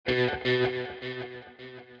Hello,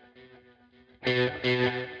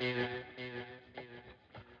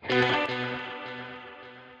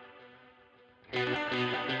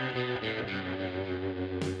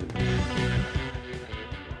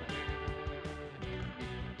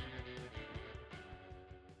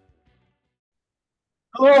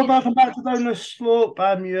 welcome back to Down the Slope.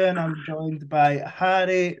 I'm Ewan. I'm joined by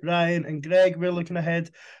Harry, Ryan, and Greg. We're looking ahead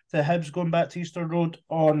to Hibs going back to Easter Road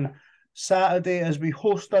on Saturday as we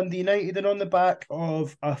host Dundee United and on the back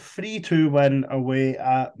of a 3-2 win away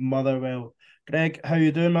at Motherwell. Greg, how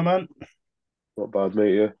you doing, my man? Not bad,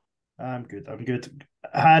 mate, yeah. I'm good. I'm good.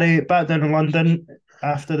 Harry, back down in London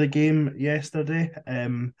after the game yesterday.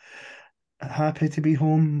 Happy to be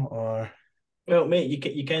home, or Well, mate, you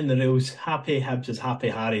get in the rules. Happy Hibs is happy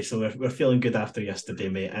Harry, so we're feeling good after yesterday,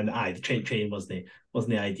 mate. And the train wasn't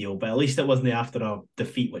ideal, but at least it wasn't after a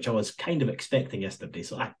defeat, which I was kind of expecting yesterday.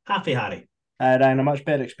 So happy Harry. Ryan, a much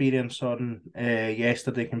better experience on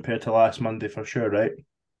yesterday compared to last Monday for sure, right?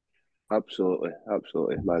 Absolutely,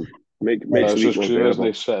 man. Makes Right. the That's week just more true, isn't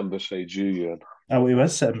he? bearable. Sitting beside you, Ewan. Oh, he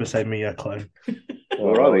was sitting beside me, you clown. Well,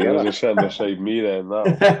 Well, rather, he yeah. was sitting beside me then now.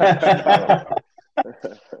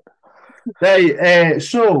 Right,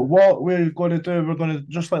 so what we're going to do, we're going to,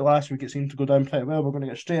 just like last week, it seemed to go down pretty well. We're going to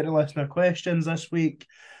get straight to listener questions this week.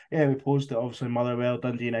 Yeah, we posed it, obviously, Motherwell,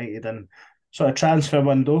 Dundee United, and sort of transfer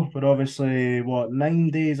window. We're obviously, 9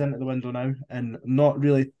 days into the window now, and not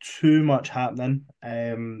really too much happening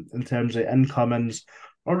in terms of incomings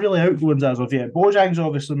or really outgoings as of yet. Bojang's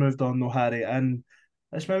obviously moved on, though, Harry, and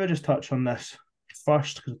let's maybe just touch on this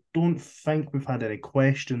first, because I don't think we've had any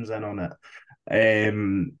questions in on it.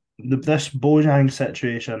 This Bojang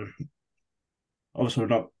situation, obviously we're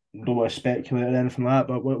not don't want to speculate or anything like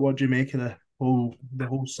that, but what do you make of the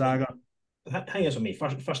whole saga? The thing is with me,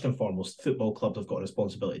 first and foremost, football clubs have got a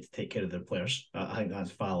responsibility to take care of their players. I think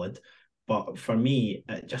that's valid. But for me,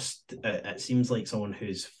 it seems like someone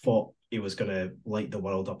who's thought he was going to light the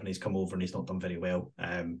world up and he's come over and he's not done very well.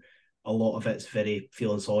 A lot of it's very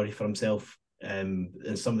feeling sorry for himself. And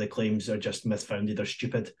some of the claims are just misfounded or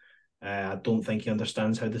stupid. I don't think he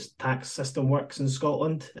understands how this tax system works in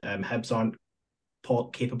Scotland. Hibs aren't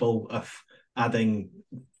capable of adding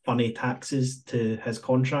funny taxes to his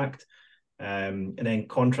contract. And then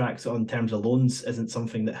contracts on terms of loans isn't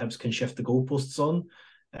something that Hibs can shift the goalposts on.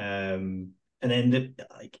 And then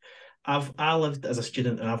I lived as a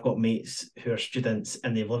student and I've got mates who are students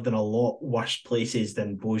and they've lived in a lot worse places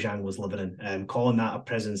than Bojang was living in. Calling that a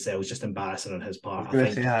prison cell is just embarrassing on his I was part. going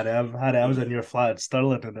to say, Harry, I was in your flat at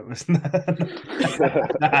Stirling and it was. Come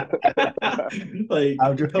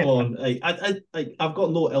on, I've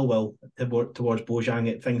got no ill will towards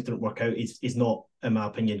Bojang. Things don't work out. He's not, in my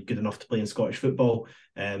opinion, good enough to play in Scottish football.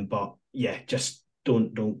 But yeah, just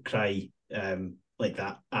don't cry like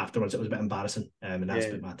that afterwards. It was a bit embarrassing, and that's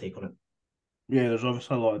been my take on it. Yeah, there's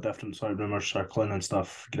obviously a lot of different sort of rumours circling and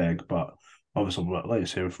stuff, Greg, but obviously, like I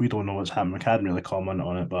say, if we don't know what's happening, we can't really comment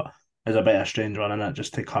on it, but it's a bit of a strange one in it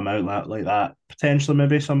just to come out like that. Potentially,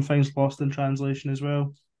 maybe some things lost in translation as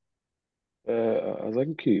well. I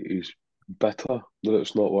think he's bitter that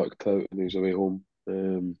it's not worked out and he's away home.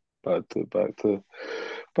 Back to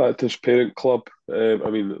his parent club. I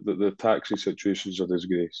mean, the taxi situation's a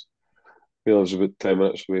disgrace. He lives about 10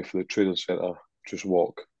 minutes away from the training centre. Just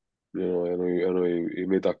walk. I know he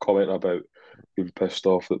made a comment about being pissed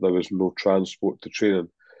off that there was no transport to training.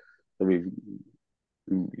 I mean,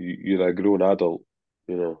 you're a grown adult.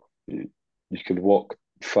 You can walk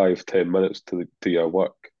 5-10 minutes to your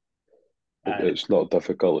work. It's not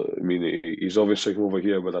difficult. I mean, he's obviously come over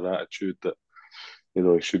here with an attitude that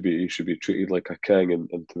he should be treated like a king. And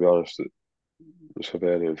to be honest, it's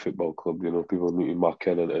Hibernian Football Club. People need to muck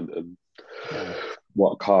in and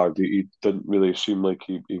work hard. He didn't really seem like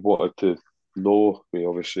he wanted to know. He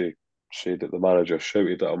obviously said that the manager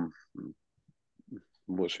shouted at him.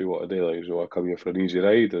 What's he want to do? Like, does he want to come here for an easy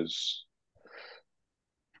ride?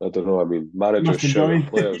 I don't know. I mean, managers shout at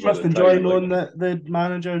players all Must the enjoy time. knowing that the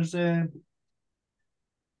manager's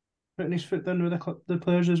putting his foot down with the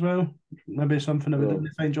players as well. Maybe something that we didn't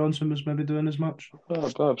find Johnson was maybe doing as much.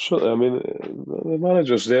 Absolutely. I mean, the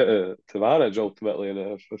manager's there to manage ultimately, and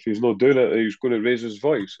if he's not doing it, he's going to raise his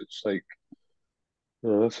voice. It's like,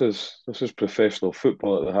 this is professional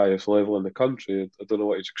football at the highest level in the country. I don't know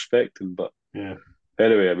what he's expecting, but yeah.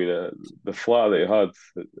 Anyway, I mean, the flat that he had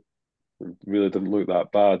it really didn't look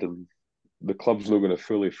that bad, and the club's not going to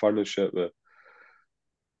fully furnish it with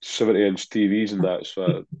 70-inch TVs and that.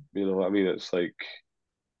 So you know what I mean? It's like,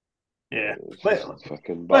 Yeah. it's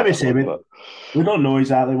fucking Let me say, baffling. But we don't know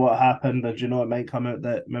exactly what happened, and it might come out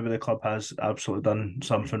that maybe the club has absolutely done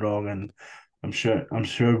something wrong, and I'm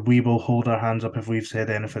sure we will hold our hands up if we've said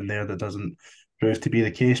anything there that doesn't prove to be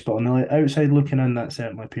the case. But on the outside looking in, that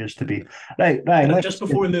certainly appears to be. Right, Ryan, Just let's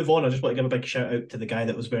before we move on, I just want to give a big shout out to the guy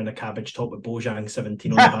that was wearing a cabbage top with Bojang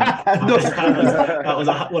 17 on the back. No.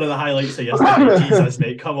 One of the highlights of yesterday. Jesus,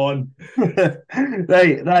 mate, come on.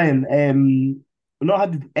 Right, Ryan. We've not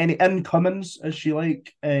had any incomings, as she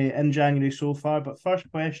like, in January so far. But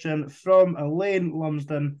first question from Elaine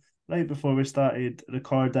Lumsden, right before we started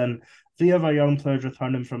recording. Three of our young players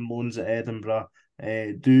returning from loans at Edinburgh.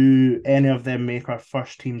 Do any of them make our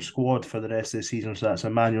first team squad for the rest of the season? So that's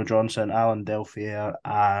Emmanuel Johnson, Alan Delphier,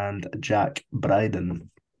 and Jack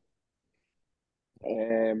Bryden.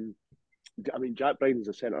 I mean, Jack Bryden's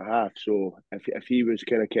a centre half, so if he was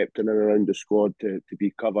kind of kept in and around the squad to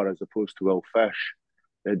be cover as opposed to Will Fish,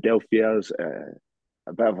 Delphier's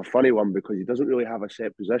a bit of a funny one because he doesn't really have a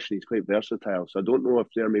set position. He's quite versatile, so I don't know if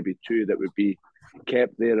there may be two that would be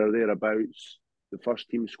kept there or thereabouts the first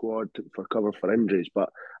team squad for cover for injuries. But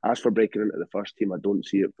as for breaking into the first team, I don't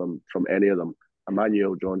see it from any of them.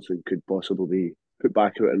 Emmanuel Johnson could possibly be put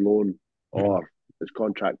back out on loan, or his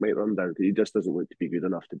contract might run down. He just doesn't look to be good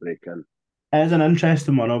enough to break in. It's an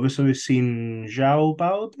interesting one. Obviously, we've seen João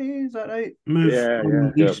Balde, is that right? Move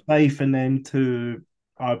from Yeah. East Fife and then to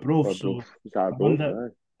Arbroath. So Is that both?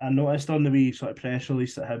 I noticed on the wee sort of press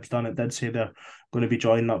release that Hibs done, it did say they're going to be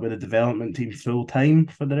joining up with the development team full time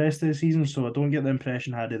for the rest of the season. So I don't get the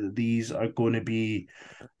impression, Harry, that these are going to be,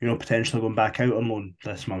 potentially going back out on loan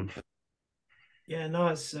this month. Yeah, no,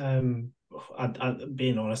 it's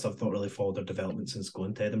being honest, I've not really followed their development since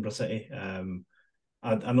going to Edinburgh City.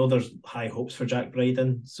 I know there's high hopes for Jack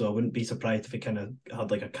Bryden, so I wouldn't be surprised if he kind of had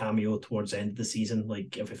like a cameo towards the end of the season.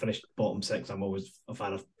 Like if we finished bottom six, I'm always a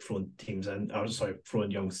fan of throwing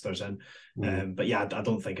youngsters in. But yeah, I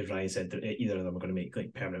don't think, as Ryan said, either of them are going to make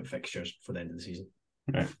like permanent fixtures for the end of the season.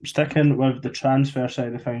 Right. Sticking with the transfer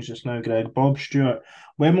side of things just now, Greg, Bob Stewart,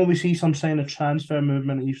 when will we see some sign of transfer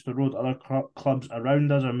movement at Easter Road? Other clubs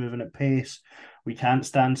around us are moving at pace. We can't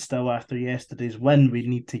stand still after yesterday's win. We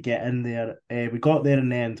need to get in there. We got there in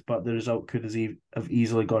the end, but the result could have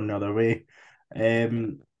easily gone the other way. I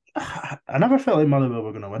never felt like Motherwell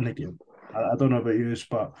were going to win the game. I don't know about you,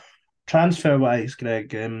 but transfer-wise,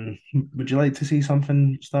 Greg, would you like to see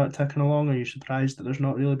something start ticking along? Are you surprised that there's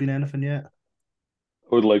not really been anything yet?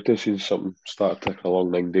 I would like to see something start ticking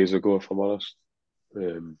along 9 days ago, if I'm honest.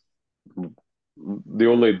 The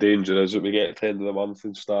only danger is that we get to the end of the month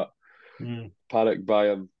and start panic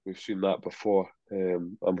buying. We've seen that before.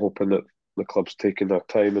 I'm hoping that the club's taking their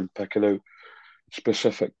time and picking out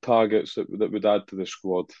specific targets that would add to the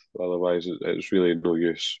squad. Otherwise, it's really no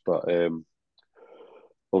use. But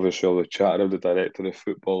obviously, all the chat around the director of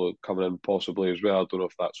football coming in possibly as well. I don't know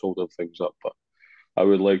if that's holding things up, but I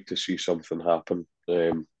would like to see something happen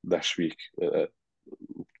this week,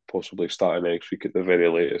 possibly starting next week at the very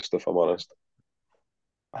latest, if I'm honest.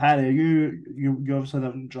 Harry, you obviously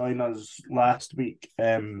didn't join us last week,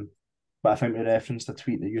 but I think we referenced a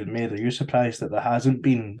tweet that you had made. Are you surprised that there hasn't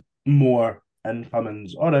been more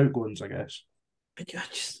incomings or outgoings, I guess? But yeah,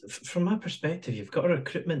 just from my perspective, you've got a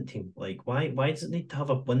recruitment team. Like, why does it need to have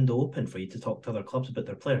a window open for you to talk to other clubs about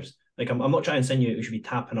their players? Like, I'm not trying to insinuate we should be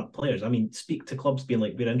tapping up players. I mean, speak to clubs being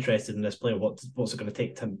like, we're interested in this player. What's it going to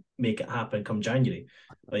take to make it happen come January?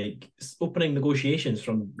 Like, opening negotiations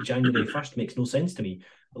from January 1st makes no sense to me.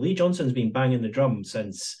 Lee Johnson's been banging the drum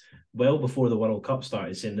since well before the World Cup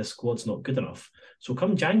started, saying this squad's not good enough. So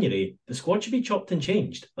come January, the squad should be chopped and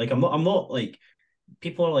changed. Like, I'm not like,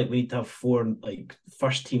 people are like, we need to have 4 like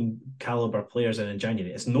first team caliber players in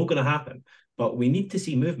January. It's not going to happen, but we need to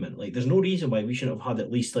see movement. Like, there's no reason why we shouldn't have had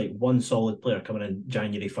at least like one solid player coming in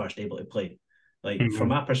January 1st able to play. Like, from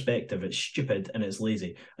my perspective, it's stupid and it's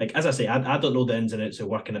lazy. Like, as I say, I don't know the ins and outs of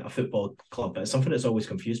working at a football club, but it's something that's always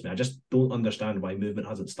confused me. I just don't understand why movement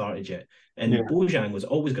hasn't started yet. And Bojang was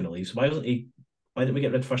always going to leave, so why didn't we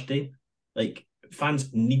get rid first day? Like, fans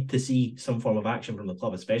need to see some form of action from the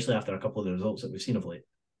club, especially after a couple of the results that we've seen of late.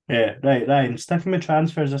 Yeah, right, Ryan. Sticking with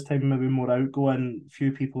transfers this time, maybe more outgoing.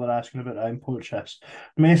 Few people are asking about Ryan Porteous.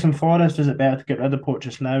 Mason Forrest, is it better to get rid of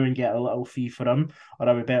Porteous now and get a little fee for him? Or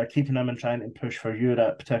are we better keeping him and trying to push for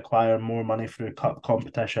Europe to acquire more money through cup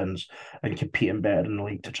competitions and competing better in the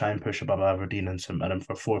league to try and push above Aberdeen and St Mirren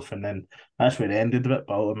for 4th? And then that's where it ended with,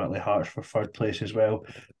 but ultimately Hearts for 3rd place as well.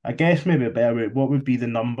 I guess maybe a better way, what would be the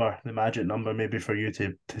magic number maybe for you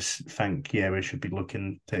to think, yeah, we should be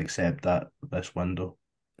looking to accept that this window?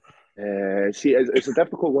 See, it's a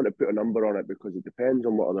difficult one to put a number on it because it depends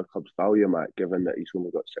on what other clubs value him at, given that he's only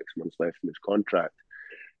got 6 months left in his contract.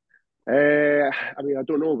 I mean, I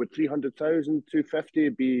don't know, would 300,000, 250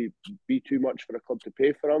 be too much for a club to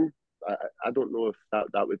pay for him? I don't know if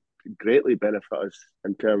that would greatly benefit us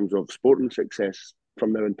in terms of sporting success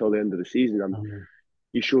from now until the end of the season. And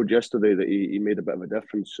he showed yesterday that he made a bit of a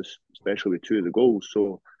difference, especially with two of the goals.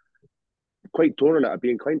 So quite torn on it. I'd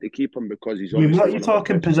be inclined to keep him because he's. I mean, what are obviously you one of our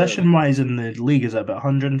talking best players. position-wise in the league? Is it about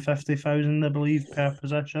 150,000, I believe, per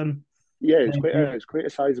position? Yeah, it's quite a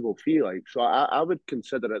sizable fee. Like, so I would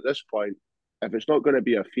consider at this point, if it's not going to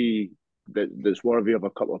be a fee that's worthy of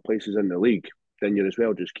a couple of places in the league, then you're as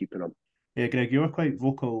well just keeping him. Yeah, Greg, you were quite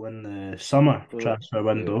vocal in the summer transfer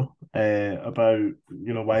window about,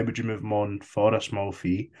 why would you move him on for a small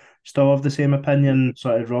fee? Still have the same opinion.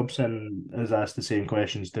 Sort of Robson has asked the same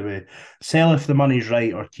questions. Do we sell if the money's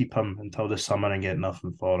right or keep him until the summer and get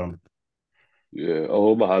nothing for him? Yeah, I'll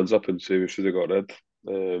hold my hands up and say we should have got rid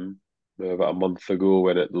about a month ago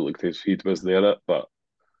when it looked like his feet was near it, but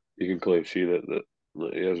you can clearly see that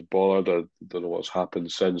he is bothered. I don't know what's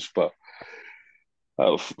happened since, but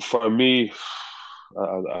for me,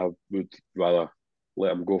 I would rather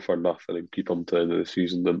let him go for nothing and keep him to the end of the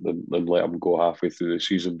season than let him go halfway through the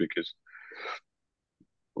season, because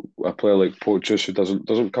a player like Poaches, who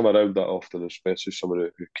doesn't come around that often, especially someone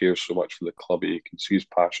who cares so much for the club, you can see his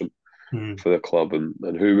passion for the club, and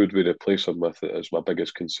who would we replace him with is my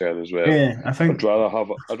biggest concern as well. Yeah, I think I'd rather have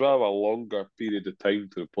a longer period of time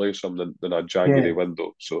to replace him than a January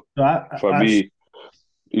window. So for me,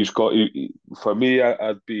 for me,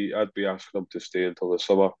 I'd be asking him to stay until the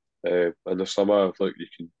summer. In the summer, like, you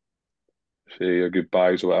can say your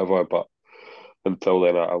goodbyes or whatever, but until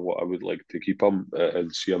then, I would like to keep him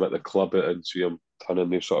and see him at the club and see him turning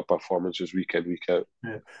these sort of performances week in, week out.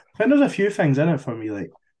 Yeah. I think there's a few things in it for me.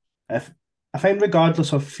 Like, if I think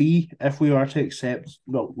regardless of fee, if we are to accept,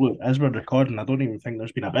 well, look, as we're recording, I don't even think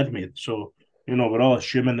there's been a bid made. So, we're all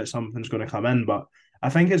assuming that something's going to come in. But I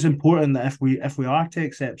think it's important that if we are to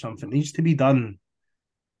accept something, it needs to be done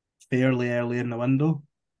fairly early in the window.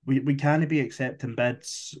 We can't be accepting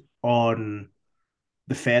bids on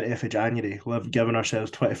the 30th of January. We'll have given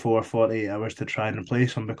ourselves 24, 48 hours to try and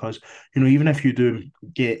replace them, because, even if you do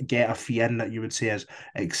get a fee in that you would say is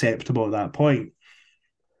acceptable at that point,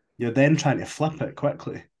 you're then trying to flip it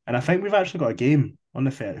quickly. And I think we've actually got a game on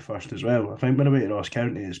the 31st as well. I think when away to Ross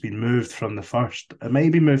County, it's been moved from the 1st. It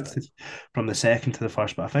might be moved from the 2nd to the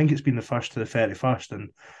 1st, but I think it's been the 1st to the 31st. And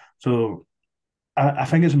so I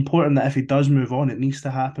think it's important that if he does move on, it needs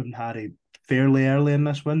to happen, Harry, fairly early in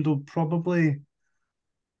this window, probably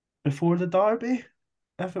before the derby.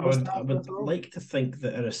 If it was I would like to think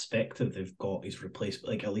that irrespective, they've got his replacement,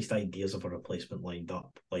 like at least ideas of a replacement lined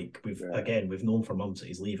up. Like we've known for months that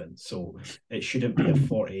he's leaving, so it shouldn't be a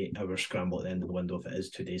 48-hour scramble at the end of the window if it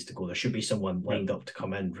is 2 days to go. There should be someone lined up to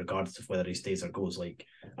come in, regardless of whether he stays or goes. Like,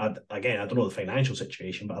 I don't know the financial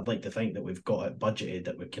situation, but I'd like to think that we've got it budgeted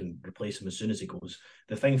that we can replace him as soon as he goes.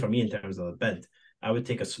 The thing for me in terms of the bid, I would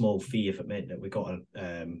take a small fee if it meant that we got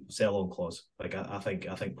a sell-on clause. Like I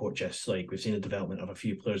think Porteous, like we've seen the development of a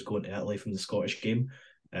few players going to Italy from the Scottish game.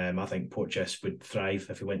 I think Porteous would thrive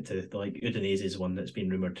if he went to, like, Udinese is one that's been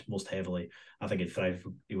rumoured most heavily. I think he'd thrive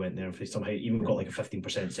if he went there. If he somehow even got like a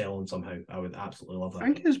 15% sell-on somehow, I would absolutely love that.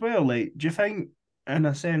 I think as well, like, do you think, in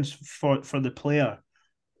a sense, for the player,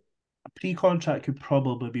 a pre-contract could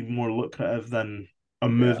probably be more lucrative than a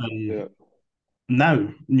moving now?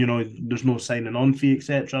 There's no signing on fee,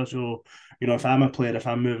 etc. So, if I'm a player, if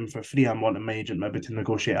I'm moving for free, I'm wanting my agent maybe to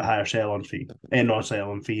negotiate a higher sell-on fee, not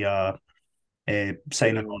sell-on fee,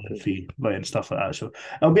 signing on fee, like, and stuff like that. So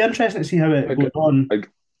it'll be interesting to see how it goes on.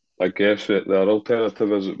 I guess the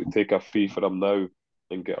alternative is that we take a fee for him now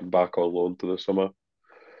and get him back on loan to the summer,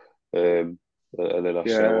 and then a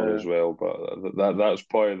sell-on as well. But that's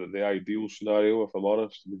probably the ideal scenario, if I'm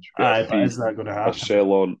honest. But is that going to happen? A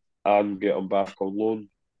sell-on and get him back on loan,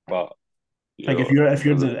 but like, if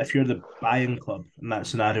you're the buying club in that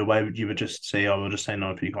scenario, why would you just say, "Oh, we'll just sign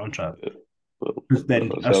on a pre-contract"?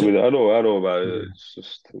 Then I know about it. It's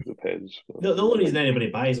just, it depends. The only reason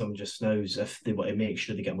anybody buys them just now is if they want to make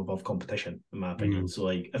sure they get them above competition, in my opinion. So,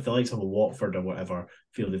 like, if the likes of a Watford or whatever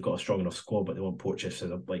feel they've got a strong enough squad, but they want Porteous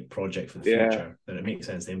as a project for the future, then it makes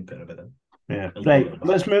sense to input everything. Yeah. Right.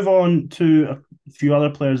 Let's move on to a few other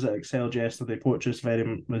players that excelled yesterday. Porteous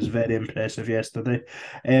was very impressive yesterday.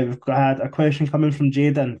 We've had a question coming from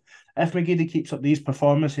Jaden. If McGeady keeps up these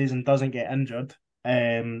performances and doesn't get injured,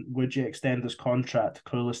 would you extend his contract?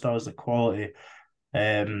 Clearly still has the quality.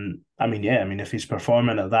 If he's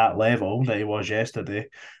performing at that level that he was yesterday,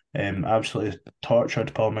 absolutely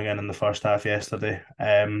tortured Paul McGinn in the first half yesterday.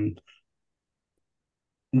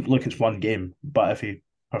 Look, it's one game, but if he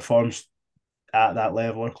performs at that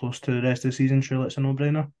level or close to the rest of the season, surely it's a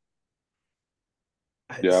no-brainer.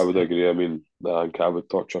 Yeah, I would agree. I mean, I think I would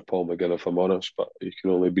torture Paul McGinn if I'm honest, but you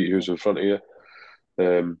can only beat who's in front of you.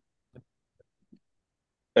 Um,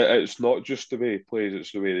 it's not just the way he plays;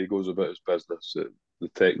 it's the way he goes about his business. The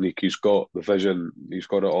technique he's got, the vision, he's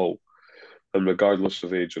got it all. And regardless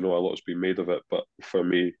of age, I know a lot's been made of it, but for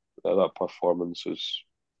me, that performance is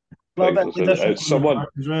A little bit of priceless. leadership It's on the someone park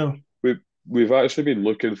as well. we've actually been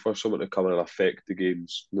looking for someone to come and affect the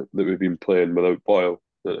games that we've been playing without Boyle,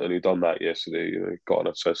 and he done that yesterday. You know, he got an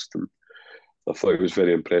assist, and I thought it was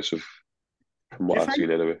very impressive from Do what you I've think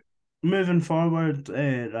seen anyway. moving forward,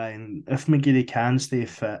 Ryan, if McGeady can stay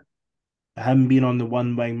fit, him being on the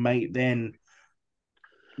one wing might then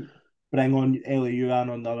bring on Ellie Yuan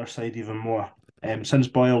on the other side even more. Since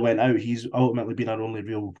Boyle went out, he's ultimately been our only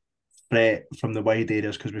real threat from the wide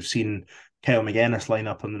areas because we've seen Kyle McGuinness line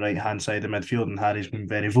up on the right hand side of midfield, and Harry's been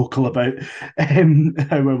very vocal about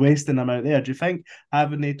how we're wasting him out there. Do you think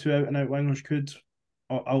having the two out and out wingers could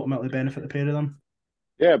ultimately benefit the pair of them?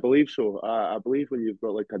 Yeah, I believe so. I believe when you've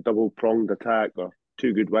got like a double pronged attack or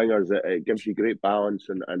two good wingers, it gives you great balance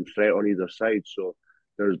and threat on either side. So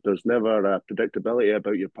there's never a predictability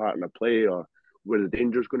about your partner play or where the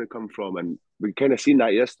danger's going to come from. And we kind of seen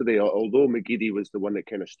that yesterday. Although McGeady was the one that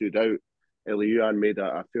kind of stood out, Eliuan made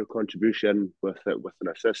a fair contribution with it, with an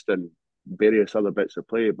assist and various other bits of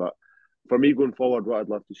play. But for me going forward, what I'd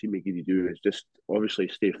love to see McGeady do is just obviously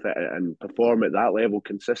stay fit and perform at that level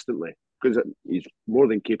consistently because he's more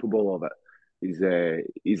than capable of it.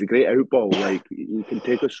 He's a great outball. Like he can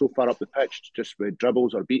take us so far up the pitch just with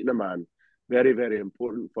dribbles or beating a man. Very very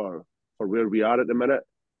important for where we are at the minute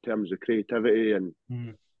in terms of creativity and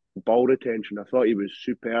ball retention. I thought he was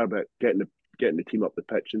superb at getting the team up the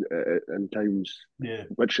pitch in times,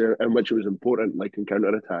 which it was important, like in counter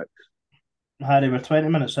attacks. Harry, we're 20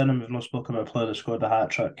 minutes in and we've not spoken about a player that scored a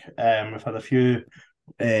hat trick. We've had a few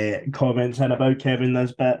comments in about Kevin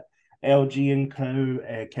Nisbet, LG and Crow,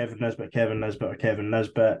 Kevin Nisbet, or Kevin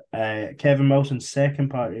Nisbet. Kevin Wilson's second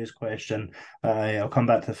part of his question. I'll come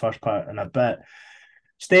back to the first part in a bit.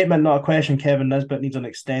 Statement, not a question. Kevin Nisbet needs an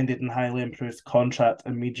extended and highly improved contract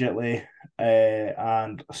immediately.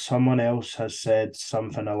 And someone else has said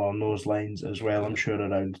something along those lines as well, I'm sure,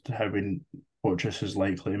 around how Fortress is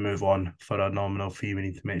likely to move on for a nominal fee. We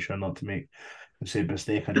need to make sure not to make the same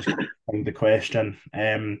mistake. I just find the question.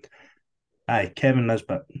 Kevin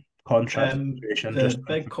Nisbet, contract situation. The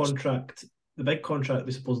big contract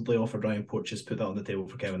we supposedly offered Ryan Porteous, put that on the table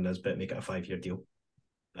for Kevin Nisbet, make it a 5-year deal.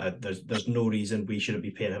 There's no reason we shouldn't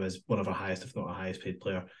be paying him as one of our highest, if not our highest paid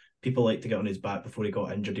player. People like to get on his back before he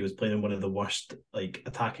got injured. He was playing in one of the worst, like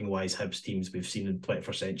attacking wise Hibs teams we've seen in the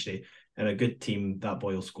 21st century. And a good team, that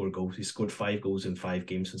boy will score goals. He scored 5 goals in 5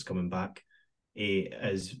 games since coming back. He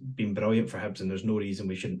has been brilliant for Hibs, and there's no reason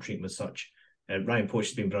we shouldn't treat him as such. Ryan Poach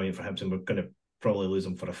has been brilliant for Hibs, and we're going to probably lose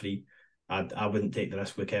him for a free. I wouldn't take the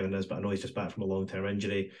risk with Kevin Nisbet. I know he's just back from a long-term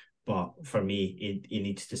injury, but for me, he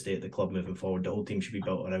needs to stay at the club moving forward. The whole team should be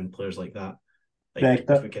built around players like that.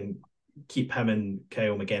 If we can keep him and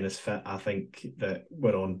Kyle McGuinness fit, I think that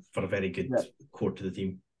we're on for a very good core to the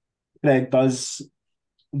team. Greg, does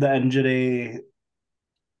the injury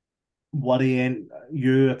worry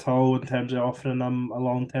you at all in terms of offering them a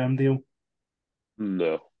long-term deal?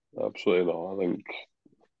 No, absolutely not. I think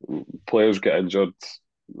players get injured.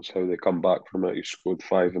 That's how they come back from it. He scored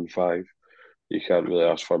 5 and 5. You can't really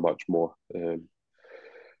ask for much more.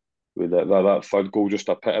 That third goal just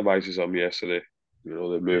epitomises him yesterday. You know,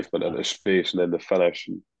 the movement into space and then the finish.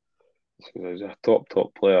 And he's a top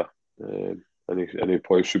player. And he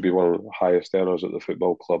probably should be one of the highest earners at the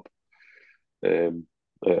football club.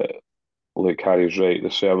 Like Harry's right, the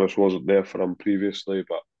service wasn't there for him previously,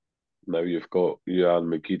 but now you've got Yuan,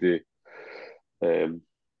 McGeady,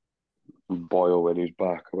 Boyle when he's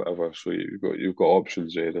back or whatever. So you've got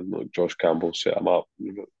options there, and like Josh Campbell set him up.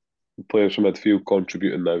 You've got players from midfield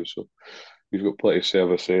contributing now, so you've got plenty of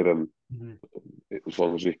service there, and as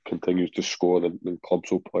long as he continues to score, then clubs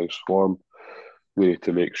will probably swarm. We need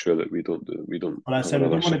to make sure that we don't have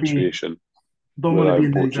another situation. Don't want to be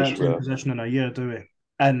in the exact same position in a year, do we?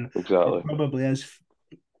 And exactly, it probably is.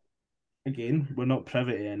 Again, we're not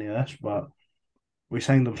privy to any of this, but we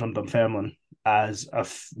signed him from Dunfermline as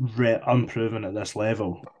unproven at this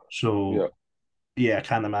level. So, yeah, I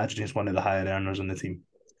can't imagine he's one of the higher earners in the team.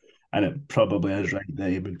 And it probably is right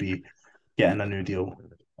that he would be getting a new deal.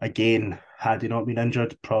 Again, had he not been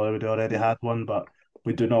injured, probably would have already had one, but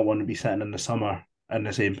we do not want to be sitting in the summer in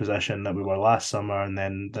the same position that we were last summer, and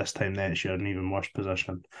then this time next year, an even worse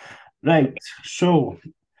position. Right, so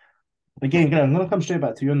again, Graham, I'm going to come straight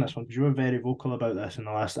back to you on this one because you were very vocal about this in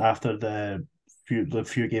the last after the the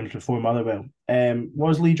few games before Motherwell.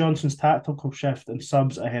 Was Lee Johnson's tactical shift and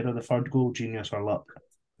subs ahead of the third goal genius or luck?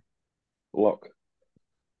 Luck.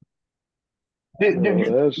 Do- do you-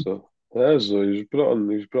 It is though. It is though. He's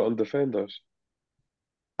brought on defenders.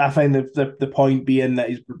 I find the point being that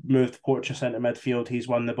he's moved Porteous into midfield, he's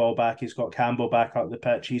won the ball back, he's got Campbell back up the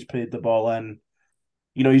pitch, he's played the ball in.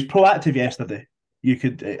 You know, he's proactive yesterday. You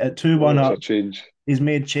could at 2-1 It's up, a change. he's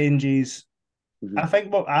made changes. I Mhm.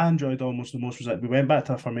 think what I enjoyed almost the most was that we went back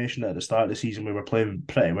to a formation at the start of the season we were playing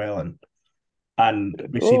pretty well in, and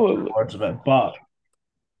we see the Oh, rewards of it. But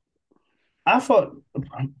I thought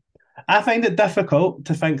I find it difficult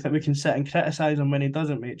to think that we can sit and criticise him when he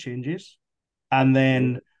doesn't make changes, and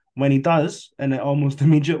then when he does, and it almost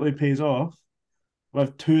immediately pays off.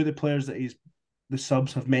 With two of the players that the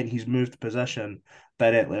subs have meant he's moved position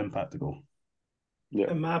directly impact the goal. yeah.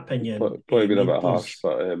 In my opinion, Probably he been a made bit harsh,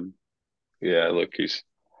 those. but yeah. Look,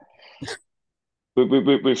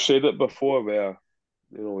 we've said it before where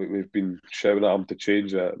we've been shouting at him to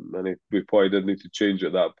change it, and we probably did need to change it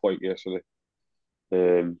at that point yesterday,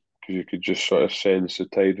 because you could just sort of sense the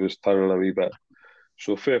tide was turning a wee bit.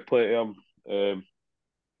 So fair play to him.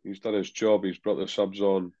 He's done his job. He's brought the subs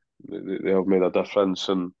on. They have made a difference,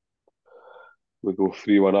 and we go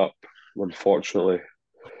 3-1 up. Unfortunately,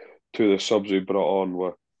 two of the subs he brought on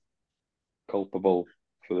were culpable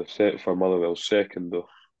for the set for Motherwell's second, though.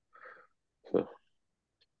 So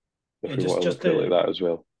if Yeah, we want to just look at it like that as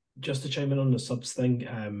well. just to chime in on the subs thing,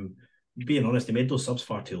 being honest, they made those subs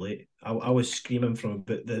far too late. I was screaming from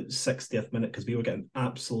about the 60th minute because we were getting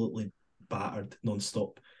absolutely battered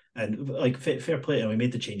non-stop. And like fair play, and we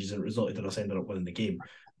made the changes and it resulted in us ending up winning the game.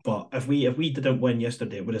 But if we didn't win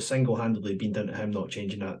yesterday, it would have single-handedly been down to him not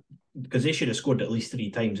changing that, because they should have scored at least 3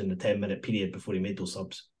 times in the 10-minute period before he made those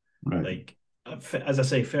subs. Right. Like, as I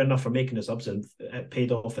say, fair enough for making the subs and it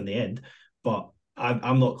paid off in the end. But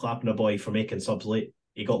I'm not clapping a boy for making subs late.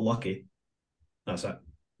 He got lucky. That's it.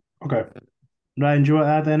 Okay. Ryan, do you want to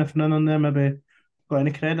add anything in on there? Maybe got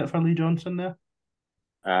any credit for Lee Johnson there?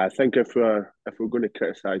 I think if we're going to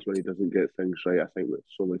criticise when he doesn't get things right, I think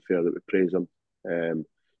it's only fair that we praise him.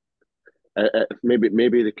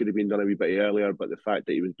 Maybe they could have been done a wee bit earlier, but the fact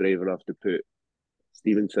that he was brave enough to put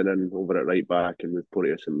Stevenson in over at right back and with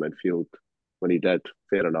Porteous in midfield when he did,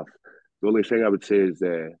 fair enough. The only thing I would say is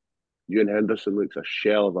Ewan Henderson looks a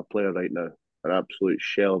shell of a player right now, an absolute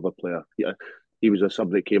shell of a player. He was a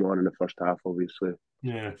sub that came on in the first half, obviously.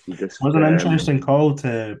 Yeah. He just It was an interesting call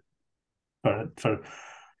for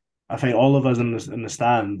I think all of us in the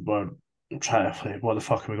stand were trying to think, what the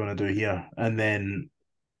fuck are we going to do here? And then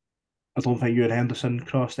I don't think you and Henderson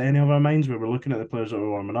crossed any of our minds. We were looking at the players that were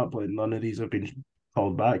warming up, like none of these have been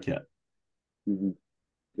called back yet. Mhm.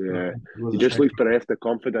 Yeah, It was he a just shame. looks bereft of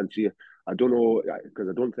confidence. I don't know, because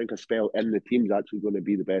I don't think a spell in the team's actually going to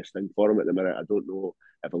be the best thing for him at the minute. I don't know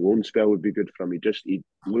if a loan spell would be good for him. He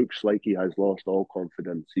looks like he has lost all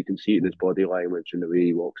confidence. You can see it in his body language and the way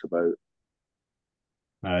he walks about.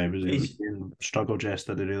 It was struggled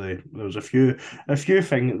yesterday. Really, there was a few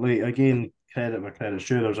things like again credit where credit's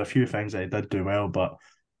due. There was a few things that he did do well, but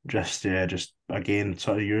just again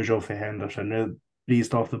sort of usual for Henderson. Really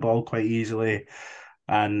breezed off the ball quite easily,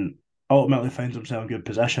 and ultimately finds himself in good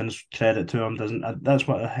positions. Credit to him. Doesn't That's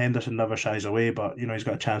what Henderson never shies away. But he's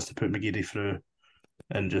got a chance to put McGeady through,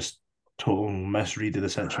 and just total misread of the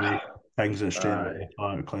situation. Things that straight away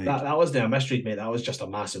park, like That wasn't a misread, mate. That was just a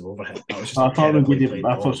massive overhit. That was just I a thought terribly McGeady. played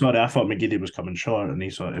I ball. thought McGeady was coming short, and he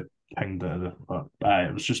sort of pinged it. But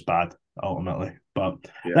it was just bad ultimately. But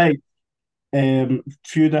Yeah. right,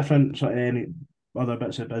 few different sort of any other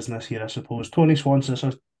bits of business here, I suppose. Tony Swanson,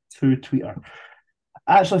 so through Twitter.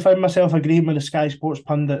 I actually found myself agreeing with the Sky Sports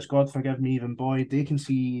pundits, God forgive me, even Boyd. They can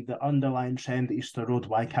see the underlying trend at Easter Road.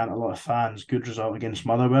 Why can't a lot of fans? Good result against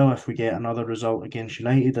Motherwell. If we get another result against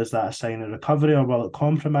United, is that a sign of recovery, or will it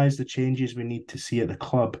compromise the changes we need to see at the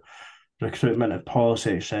club? Recruitment and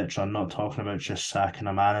policy, etc. I'm not talking about just sacking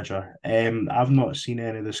a manager. I've not seen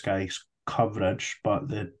any of the Sky's coverage, but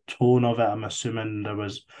the tone of it, I'm assuming there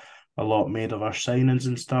was a lot made of our signings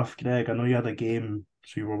and stuff. Greg, I know you had a game,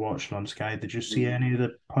 so you were watching on Sky. Did you see any of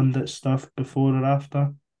the pundit stuff before or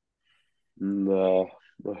after? No,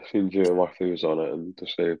 I seen Jimmy Murphy was on it and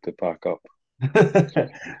decided to pack up.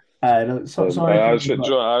 Sorry, I actually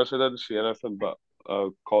didn't see anything, but I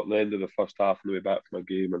caught the end of the first half on the way back from my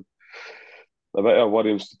game, and a bit of a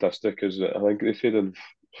worrying statistic is that I think they said in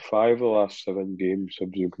 5 of the last 7 games,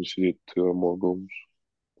 Hibs have conceded 2 or more goals.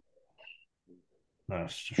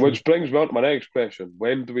 Which brings me on to my next question.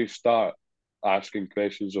 When do we start asking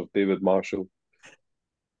questions of David Marshall?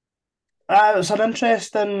 It's an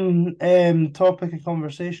interesting topic of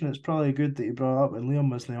conversation. It's probably good that you brought it up when Liam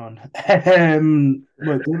wasn't on.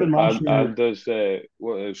 Look, David Marshall, And does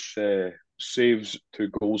what is saves to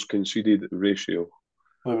goals conceded ratio?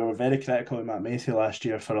 we were very critical of Matt Macy last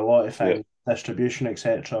year for a lot of Yeah. things, distribution,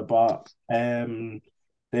 etc. But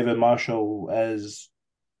David Marshall is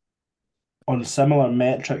on similar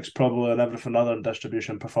metrics, probably on everything other than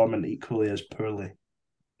distribution, performing equally as poorly.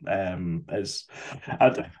 It's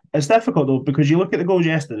it's difficult though because you look at the goals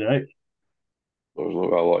yesterday, right? There's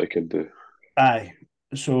not a lot he can do. Aye.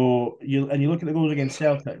 So you look at the goals against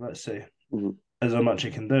Celtic, let's say, Mhm. is how much he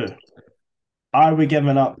can do. Are we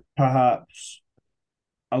giving up perhaps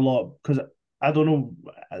a lot? Because I don't know,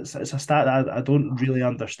 it's a stat that I don't really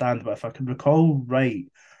understand, but if I can recall right,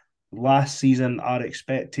 last season our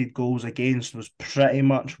expected goals against was pretty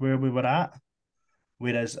much where we were at.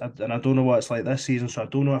 Whereas, and I don't know what it's like this season, so I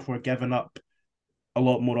don't know if we're giving up a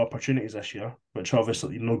lot more opportunities this year, which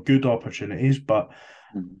obviously, good opportunities, but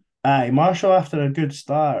Mhm. aye, Marshall after a good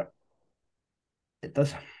start, it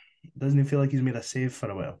doesn't feel like he's made a save for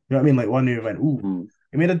a while. You know what I mean? Like one who went, ooh, Mhm.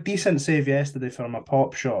 he made a decent save yesterday from a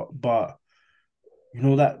pop shot, but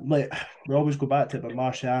that like we always go back to it, but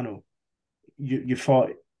Marciano, you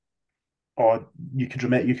thought, oh, you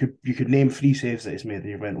could name three saves that he's made, and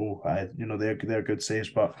you went, oh, they're good saves,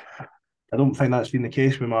 but I don't think that's been the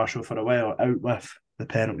case with Marshall for a while. Out with the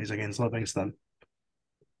penalties against Livingston,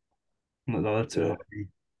 like the other two.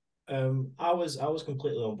 Yeah. I was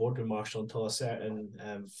completely on board with Marshall until a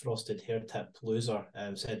certain frosted hair tip loser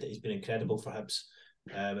said that he's been incredible for Hibs.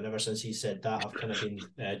 And ever since he said that, I've kind of been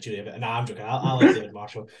jury of it. And I'm joking. I like David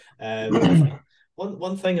Marshall.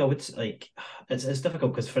 One thing I would like, it's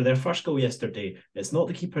difficult because for their first goal yesterday, it's not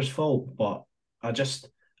the keeper's fault, but I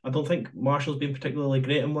don't think Marshall's been particularly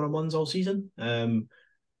great in one-on-ones all season.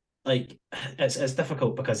 Like it's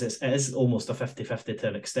difficult because it is almost a 50-50 to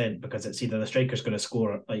an extent because it's either the striker's going to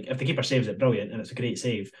score, like if the keeper saves it, brilliant, and it's a great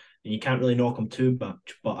save, and you can't really knock him too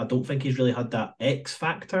much. But I don't think he's really had that X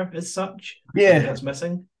factor as such. I think Yeah, that's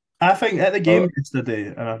missing. I think at the Uh, game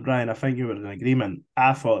yesterday, Ryan, I think you were in agreement.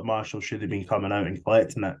 I thought Marshall should have been coming out and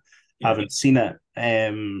collecting it. I Yeah, haven't seen it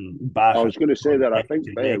back I at was going to say that I think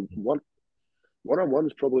United.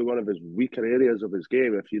 one-on-one's probably one of his weaker areas of his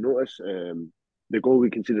game. If you notice, the goal we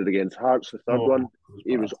conceded against Hearts, the third Oh, one, it was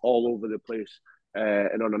he bad. was all over the place.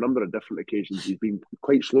 And on a number of different occasions, he's been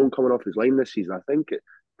quite slow in coming off his line this season. I think it's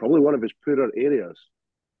probably one of his poorer areas.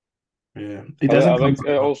 Yeah, he I doesn't come think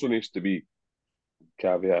it from. also needs to be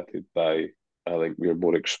caveated by I think we're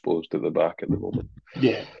more exposed at the back at the moment,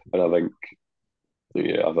 Yeah, and I think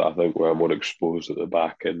I think we're more exposed at the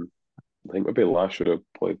back, and I think maybe last year have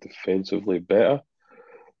played defensively better.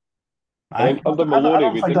 I think under I Maloney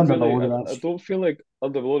don't we think didn't under really. Maloney I that's. don't feel like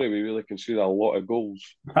under Maloney we really conceded a lot of goals,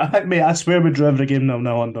 Mate, I swear we drew every game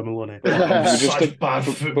now under Maloney. but it was we just such did, bad but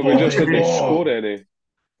we football just didn't anymore. score any.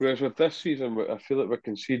 Whereas with this season, I feel like we're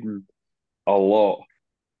conceding a lot.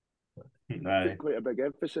 Aye. Put quite a big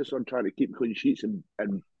emphasis on trying to keep clean sheets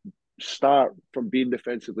and start from being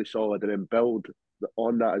defensively solid and then build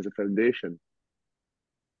on that as a foundation.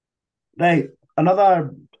 Right,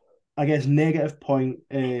 another, I guess, negative point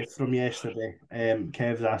from yesterday.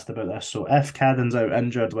 Kev's asked about this. So if Cadden's out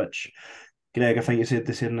injured, which Greg, I think you said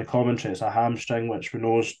they said in the commentary, it's a hamstring, which we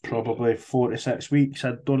know is probably 4 to 6 weeks.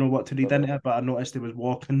 I don't know what to read into it, but I noticed he was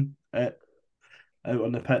walking out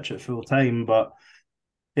on the pitch at full time. But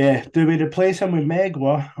yeah, do we replace him with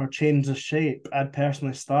Megwa or change the shape? I'd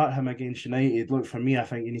personally start him against United. Look, for me, I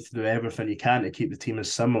think you need to do everything you can to keep the team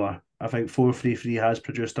as similar. I think 4-3-3 has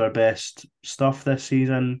produced our best stuff this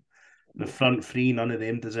season. The front three, none of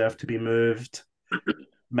them deserve to be moved.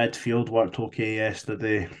 Midfield worked okay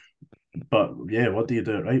yesterday. But yeah, what do you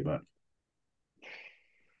do at right back?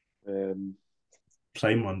 Um,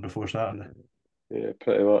 Sign one before Saturday. yeah,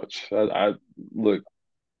 pretty much. I look.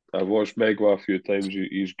 I've watched Megwa a few times.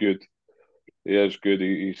 He's good. He is good.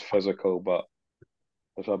 He's physical, but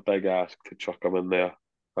it's a big ask to chuck him in there.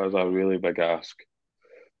 That's a really big ask.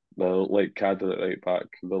 I don't like Cadden at right back.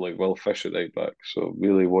 I don't like Will Fish at right back. So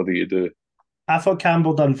really, what do you do? I thought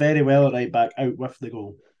Campbell done very well at right back out with the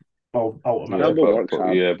goal. Well, Yeah, ultimately. Campbell works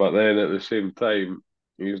hard. but then at the same time,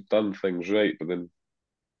 he's done things right, but then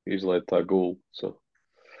he's led to a goal. So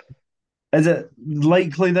Is it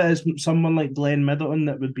likely that it's someone like Glenn Middleton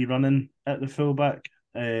that would be running at the fullback?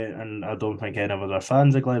 And I don't think any of us are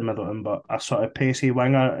fans of Glenn Middleton, but a sort of pacey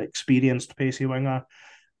winger, experienced pacey winger.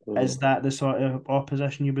 Is uh, that the sort of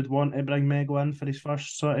opposition you would want to bring Mego in for his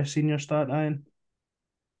first sort of senior start, Ian?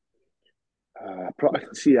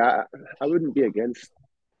 See, I wouldn't be against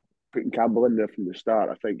putting Campbell in there from the start.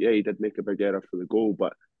 I think, yeah, he did make a big error for the goal,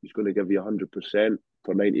 but he's going to give you 100%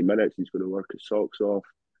 for 90 minutes. He's going to work his socks off.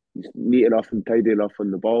 He's neat enough and tidy enough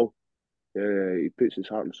on the ball. He puts his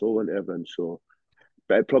heart and soul into everything. So,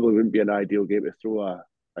 but it probably wouldn't be an ideal game to throw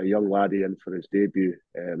a young laddie in for his debut.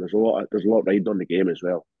 There's a lot riding on the game as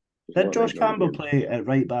well. Did Josh Campbell play at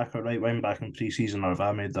right back or right wing back in pre-season, or have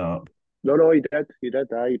I made that up? No, he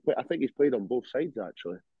did. I think he's played on both sides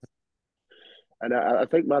actually. And I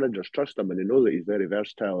think managers trust him and they know that he's very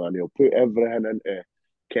versatile and he'll put everything into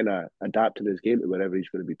kind of adapting his game to wherever he's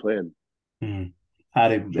going to be playing.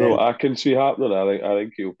 Harry, so I can see happening. I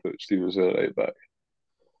think he'll put Stevens at right back.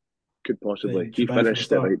 Could possibly. He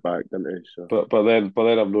finished at right back, didn't he? So. But then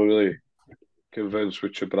I'm not really convinced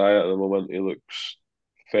with Chebraya at the moment. He looks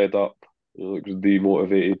fed up. He looks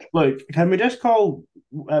demotivated. Look, can we just call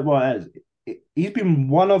what it is? He's been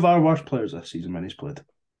one of our worst players this season when he's played.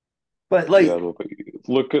 But like, yeah, no, but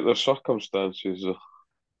look at the circumstances.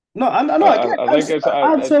 No, I think it's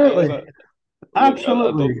absolutely.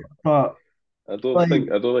 But I don't think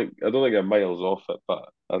it miles off it. But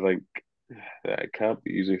I think it can't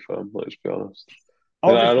be easy for him. Let's be honest.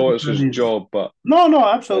 I know it's his job, but no,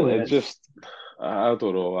 absolutely. It just, I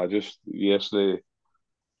don't know. Yesterday,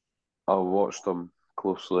 I watched him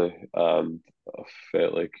closely, and I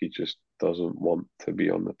felt like he just doesn't want to be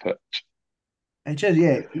on the pitch. It just,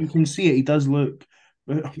 you can see it. He does look.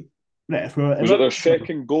 Was it their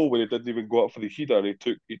second goal when he didn't even go up for the header and he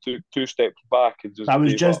took 2 steps back and just. That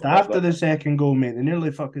was just after the second goal, mate. They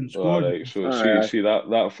nearly fucking scored. Right, so see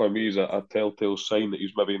that for me is a telltale sign that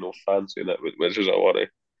he's maybe not fancying it, which is a worry.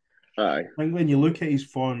 Aye. I think when you look at his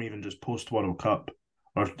form, even just post World Cup,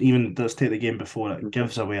 or even let's take the game before it,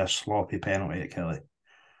 gives away a sloppy penalty at Kelly.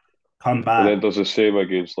 Come back. And then does the same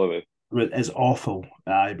against Livy. Is awful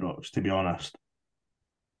at Ibrox, to be honest.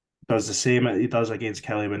 Does the same he does against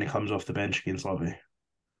Kelly when he comes off the bench against Livy.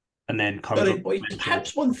 And then comes up.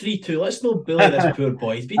 Hibs won 3-2. Let's not bully this poor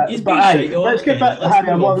boy. He's been shite. Let's get back.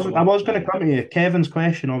 Harry, I was going to come to you. Kevin's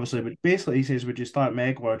question, obviously, but basically he says, would you start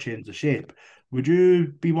Megwa or change the shape? Would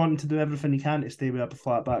you be wanting to do everything you can to stay with a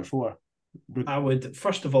flat back four? I would,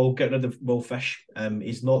 first of all, get rid of Will Fish.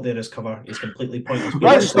 He's not there as cover. He's completely pointless.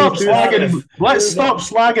 Let's stop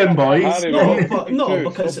slagging, boys.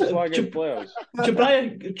 Because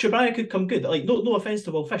Chebraya could come good. Like, no offense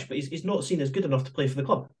to Will Fish, but he's not seen as good enough to play for the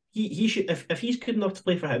club. He should, if he's good enough to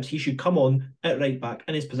play for Hibs, he should come on at right back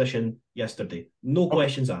in his position yesterday. No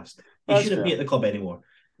questions asked. He shouldn't be at the club anymore.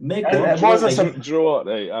 Do you know what?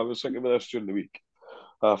 Right, I was thinking about this during the week.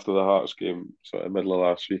 After the Hearts game, sort of middle of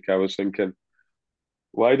last week, I was thinking,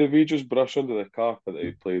 why did we just brush under the carpet that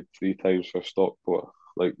he played 3 times for Stockport?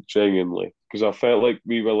 Like, genuinely. Because I felt like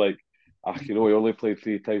we were like, he only played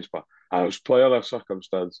 3 times, but I was playing our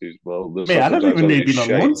circumstances. Well, I don't even need to be on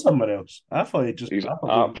loan somewhere else. I thought he's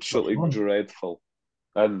absolutely dreadful.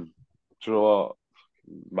 And do you know what?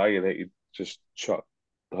 Man United just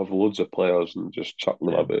have loads of players and just chuck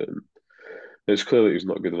them a bit. And it's clear that he's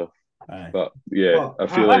not good enough. But I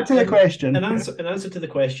feel like to the question. In answer to the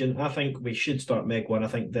question, I think we should start Megwan. I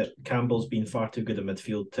think that Campbell's been far too good in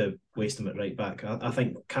midfield to waste him at right back. I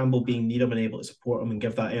think Campbell being near him and able to support him and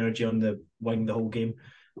give that energy on the wing the whole game.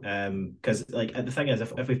 Because the thing is,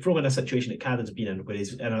 if we throw him in a situation that Cadden's been in, where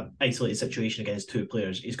he's in an isolated situation against 2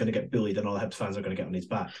 players, he's going to get bullied and all the Hibs fans are going to get on his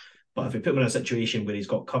back. But if we put him in a situation where he's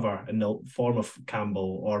got cover in the form of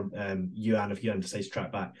Campbell or Youan, if Youan decides to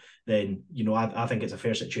track back, then I think it's a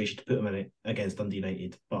fair situation to put him in it against Dundee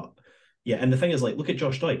United. But yeah, and the thing is, like, look at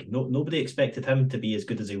Josh Doig. Nobody expected him to be as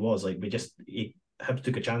good as he was. Like, Hibs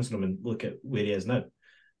took a chance on him and look at where he is now.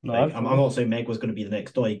 I'm not saying Meg was going to be the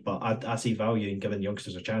next Doig, but I see value in giving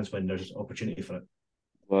youngsters a chance when there's opportunity for it.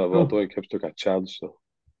 Well, I don't think Hibs took a chance, so.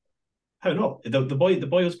 How not? The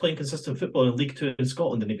boy was playing consistent football in League 2 in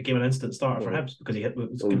Scotland, and he became an instant starter for Hibs because he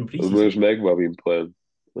was given pre-season. Where's Megwa been playing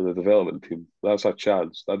in the development team? That's a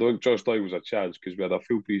chance. I don't think Josh Doig was a chance because we had a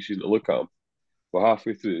full pre-season to look at him. We're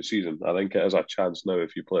halfway through the season. I think it is a chance now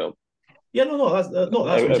if you play him. Yeah, that's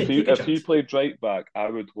if he played right back, I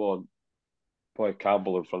would want probably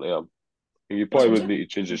Campbell in front of him. You probably wouldn't need to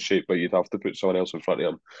change his shape, but you'd have to put someone else in front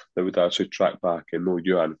of him that would actually track back and no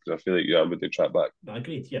Youan, because I feel like Youan would track back. I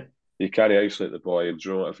agreed, yeah. You can't isolate the boy, and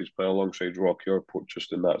if he's playing alongside Rocky or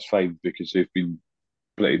Portchester, that's fine because they've been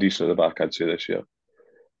pretty decent at the back, I'd say, this year.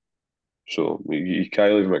 So you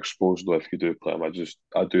can't leave him exposed though if you do play him. I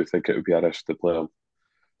do think it would be a risk to play him,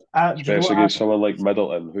 especially against someone like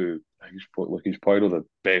Middleton, who he's probably not the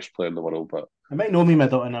best player in the world, but I might know me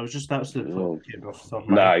Middleton. I was just absolutely to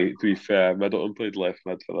be fair, Middleton played left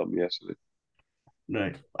mid for them yesterday.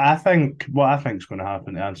 Right. I think what I think is going to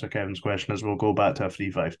happen to answer Kevin's question is we'll go back to a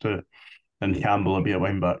 3-5-2 and Campbell will be at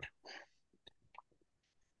wing back.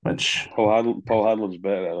 Which Paul Hanlon's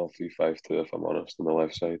better in a 3-5-2, if I'm honest, on the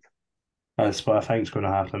left side. that's what I think is going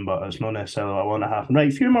to happen, but it's not necessarily what I want to happen.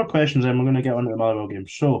 Right, a few more questions, and we're going to get on to the Motherwell game.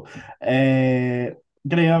 So,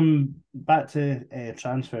 Graham, back to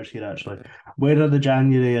transfers here. Actually, where are the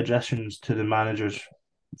January additions to the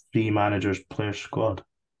free managers player squad?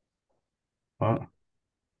 What?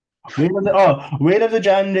 Where are the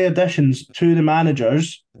January additions to the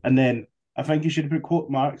managers? And then I think you should put quote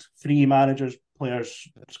marks, free managers, players,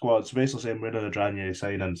 squads. Basically saying where are the January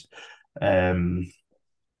signings?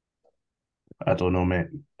 I don't know, mate.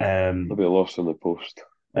 I'll be lost in the post.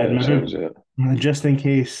 And maybe, just in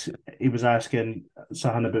case he was asking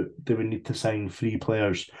something about do we need to sign three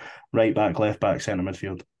players, right back, left back, centre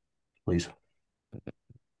midfield, please.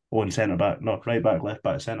 Oh, and centre back, no, right back, left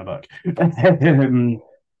back, centre back.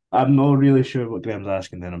 I'm not really sure what Graham's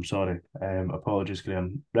asking then. I'm sorry. Apologies,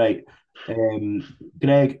 Graham. Right.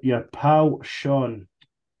 Greg, your pal Sean,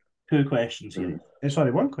 two questions here.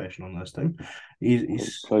 Sorry, one question on this time.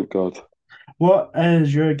 He's thank God. What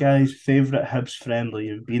is your guys' favourite Hibs friendly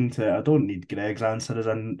you've been to? I don't need Greg's answer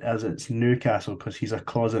as it's Newcastle because he's a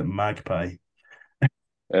closet magpie.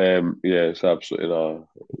 Yeah, it's absolutely not.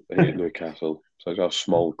 I hate Newcastle. It's like a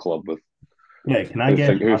small club with Yeah, can I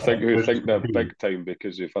guess? who think they're big time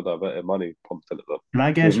because they've had a bit of money pumped into them. Can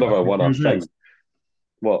I guess? They've never won a thing. Is?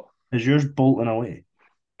 What? Is yours Bolton away?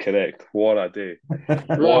 Correct. What a day!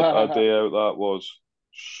 What a day out that was.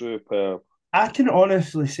 Superb. I can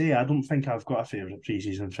honestly say I don't think I've got a favourite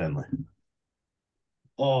pre-season friendly.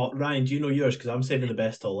 Oh, Ryan, do you know yours? Because I'm saving the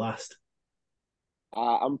best till last.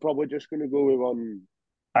 I'm probably just going to go with one.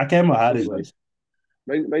 I can what Harry was.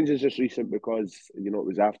 Mine's is just recent because it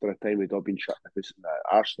was after a time we'd all been shut in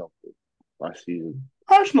Arsenal last season.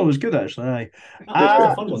 Arsenal was good actually. That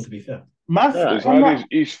was a fun one to be fair.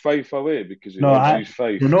 He's Fife away because he's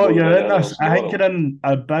Fife. You're in this. I think you're in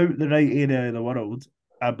about the right area of the world.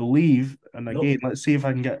 I believe, and again, let's see if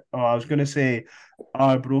I can get. Oh, I was going to say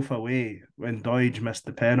Arbroath away when Doidge missed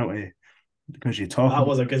the penalty because you talk. That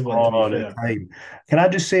was a good one. To be fair. Time. Can I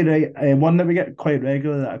just say one that we get quite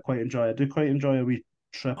regularly that I quite enjoy. I do quite enjoy a wee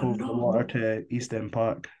trip over the water to East End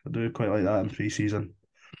Park. I do quite like that in pre-season.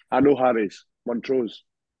 I know Harry's Montrose.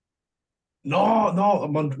 No,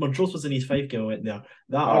 Montrose was in his 5 game. I went there.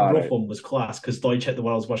 That Arbroath one was class because Deutsch hit the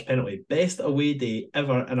world's worst penalty. Best away day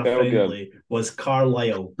ever in a friendly was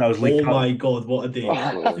Carlisle. That was my God, what a day!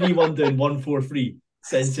 3-1 down, 1-4-3.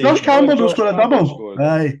 Sensation. Josh Campbell scored a double.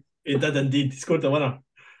 Aye, he did indeed. He scored the winner.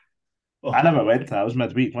 Oh. I never went to that. It was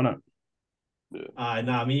midweek, wasn't it?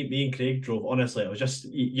 Me and Craig drove. Honestly, it was just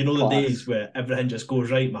the days where everything just goes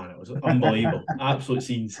right, man. It was unbelievable. Absolute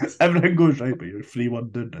scenes. Everything goes right, but you're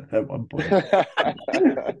 3-1 down at one point.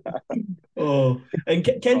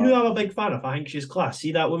 And Ken, who I'm a big fan of, I think she's class.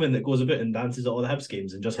 See that woman that goes about and dances at all the Hibs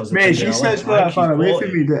games and just has. Mate, she sits not that far away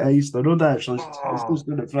from me at Easter Road. Actually,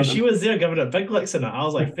 she was there giving it big licks in it. I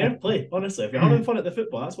was like, fair play. Honestly, if you're having fun at the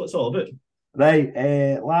football, that's what it's all about.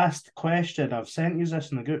 Right, last question. I've sent you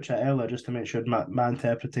this in the group chat earlier just to make sure my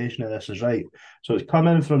interpretation of this is right. So it's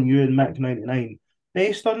coming from you and Mick99.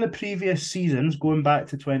 Based on the previous seasons, going back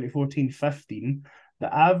to 2014-15,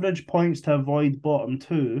 the average points to avoid bottom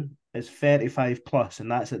two is 35 plus,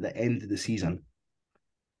 and that's at the end of the season.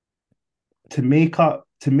 To make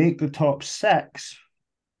the top 6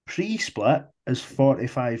 pre-split is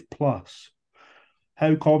 45 plus.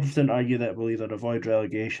 How confident are you that we'll either avoid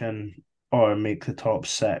relegation or make the top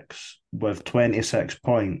 6 with 26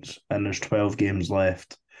 points and there's 12 games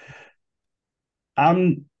left?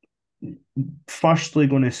 I'm firstly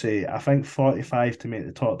going to say I think 45 to make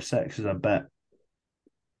the top 6 is a bit.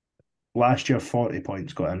 Last year 40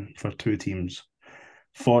 points got in for 2 teams.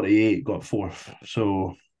 48 got 4th.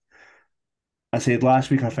 So I said last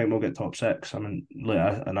week I think we'll get top 6. And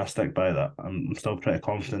I stick by that. I'm still pretty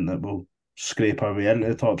confident that we'll scrape our way into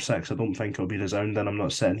the top 6. I don't think it'll be resounding. I'm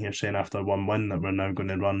not sitting here saying after one win that we're now going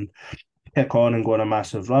to kick on and go on a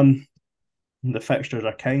massive run. The fixtures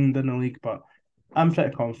are kind in the league, but I'm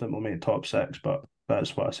pretty confident we'll make top 6. But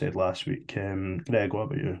that's what I said last week. Greg, what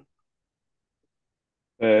about you?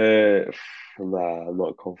 I'm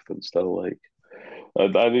not confident still. Like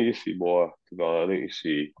I need to see more. I need to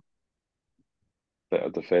see better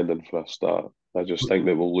defending for a start. I just think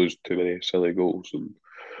that we'll lose too many silly goals and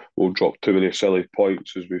we'll drop too many silly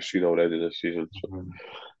points as we've seen already this season. So,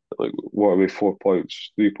 like, what are we? 4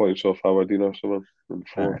 points, 3 points off Aberdeen or something, and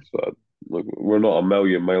 4th. So, like, we're not a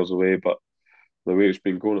million miles away, but the way it's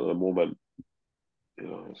been going at the moment, You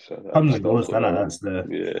know, Comes I and don't goes, doesn't it? know. That's the.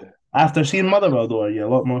 Yeah. After seeing Motherwell, though, are you a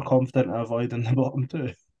lot more confident of avoiding the bottom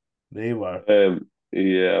two? They were.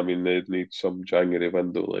 Yeah, I mean, they'd need some January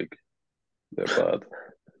window, like, they're bad.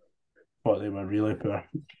 But they were really poor.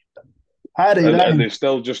 Harry, And Ryan. they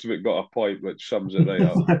still just about got a point, which sums it right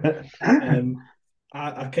up.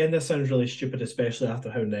 I kind of sounds really stupid, especially after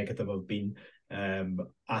how negative I've been.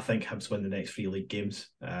 I think Hibs win the next 3 league games.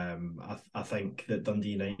 I think that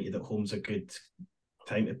Dundee United at home's a good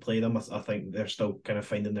time to play them. I think they're still kind of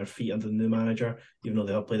finding their feet under the new manager, even though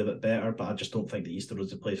they have played a bit better. But I just don't think that Easter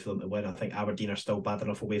Road's a place for them to win. I think Aberdeen are still bad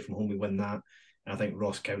enough away from home. We win that. And I think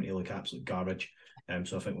Ross County look absolute garbage.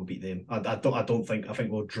 So I think we'll beat them. I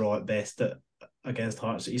think we'll draw at best against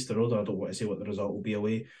Hearts at Easter Road. I don't want to say what the result will be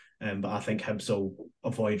away. But I think Hibs will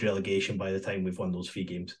avoid relegation by the time we've won those 3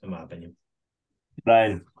 games, in my opinion.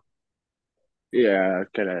 Ryan. Yeah,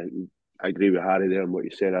 I agree with Harry there on what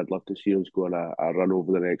you said. I'd love to see us go on a run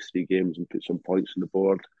over the next 3 games and put some points on the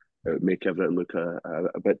board. It would make everything look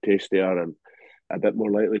a bit tastier and a bit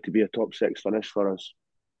more likely to be a top 6 finish for us.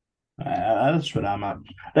 That's where I'm at.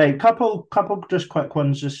 Right, couple just quick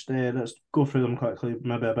ones. Just let's go through them quickly.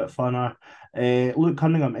 Maybe a bit funner. Luke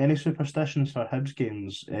Cunningham, any superstitions for Hibs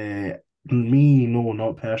games? Me, no,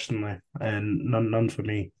 not personally, and none for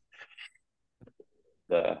me.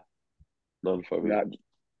 Nah, none for me. Yeah,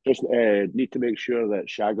 just need to make sure that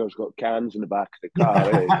Shagger's got cans in the back of the car.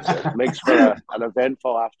 It makes for an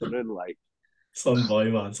eventful afternoon. Like, Some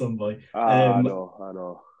boy, man, some boy. I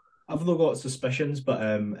know. I've not got suspicions, but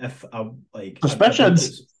if I like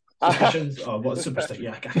Suspicions. suspicions, what superstition?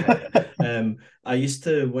 Yeah, I used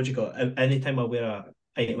to what do you call it? Anytime I wear a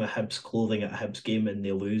item of Hibs clothing at a Hibs game and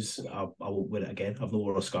they lose, I won't wear it again. I've not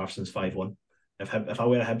worn a scarf since 5-1. If I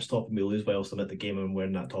wear a Hibs top and we lose whilst I'm at the game and I'm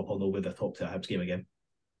wearing that top, I'll not wear the top to a Hibs game again.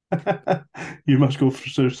 You must go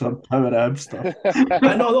through some power ab stuff.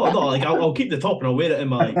 No. Like I'll keep the top and I'll wear it in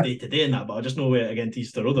my like day to day and that, but I'll just not wear it against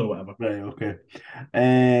Easter Road or whatever. Right, okay.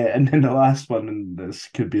 And then the last one, and this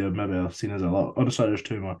could be maybe I've seen as a lot. Oh, sorry, there's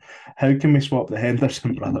 2 more. How can we swap the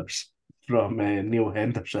Henderson brothers from Neil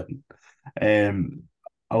Henderson? A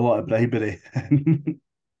lot of bribery.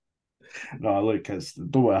 No, look,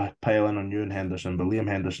 don't want to pile in on Ewan Henderson, but Liam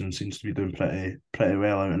Henderson seems to be doing pretty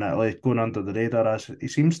well out in Italy, going under the radar. As he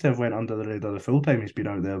seems to have went under the radar the full time he's been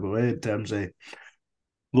out there, but in terms of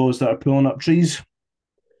those that are pulling up trees.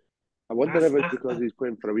 I wonder if it's because he's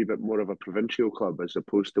playing for a wee bit more of a provincial club as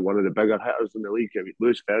opposed to one of the bigger hitters in the league. I mean,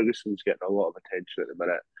 Lewis Ferguson's getting a lot of attention at the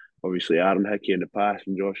minute. Obviously, Aaron Hickey in the past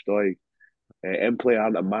and Josh Doig. Empoli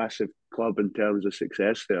aren't a massive club in terms of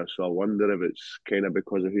success there, so I wonder if it's kind of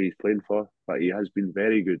because of who he's playing for. But he has been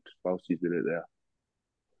very good whilst he's been out there.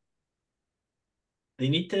 They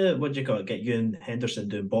need to get Ewan Henderson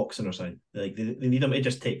doing boxing or something. Like they need him to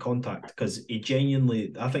just take contact because he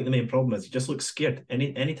genuinely. I think the main problem is he just looks scared.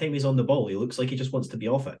 Anytime he's on the ball, he looks like he just wants to be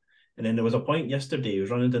off it. And then there was a point yesterday he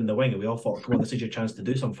was running down the wing and we all thought, "Come on, this is your chance to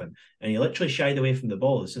do something." And he literally shied away from the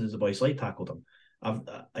ball as soon as the boy slide tackled him.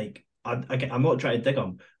 I'm not trying to dig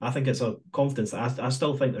him. I think it's a confidence. I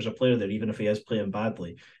still think there's a player there, even if he is playing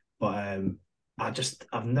badly. But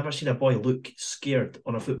I've never seen a boy look scared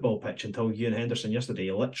on a football pitch until Ewan Henderson yesterday.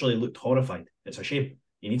 He literally looked horrified. It's a shame.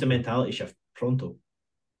 You need a mentality shift pronto.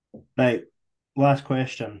 Right, last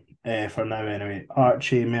question for now anyway.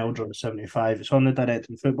 Archie Meldrum 75. It's on the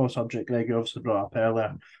directing football subject Greg you obviously brought up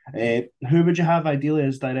earlier. Who would you have ideally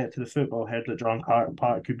as director of football? Heard that John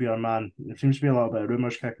Park could be our man. There seems to be a lot of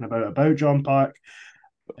rumours kicking about John Park.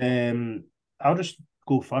 I'll just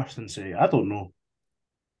go first and say I don't know.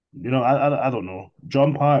 I don't know.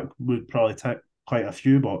 John Park would probably tick quite a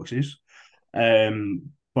few boxes,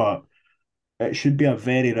 but it should be a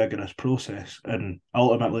very rigorous process, and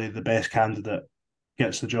ultimately the best candidate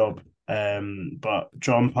gets the job. But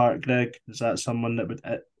John Park, Greg, is that someone that would,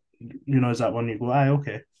 is that one you go, aye,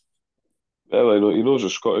 okay. Well, I know he knows the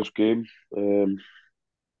Scottish game.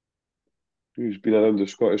 He's been around the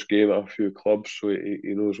Scottish game at a few clubs, so he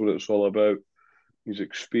knows what it's all about. He's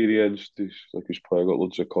experienced. He's probably got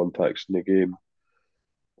loads of contacts in the game.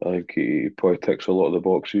 I think he probably ticks a lot of the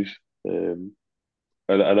boxes. And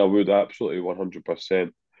I would absolutely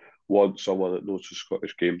 100% want someone that knows the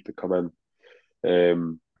Scottish game to come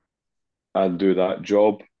in and do that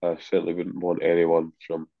job. I certainly wouldn't want anyone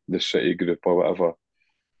from the City group or whatever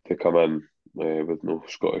to come in with no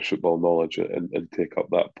Scottish football knowledge and take up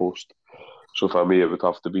that post. So for me, it would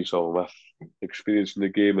have to be someone with experience in the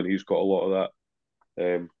game, and he's got a lot of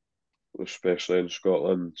that, especially in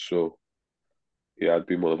Scotland. So yeah, I'd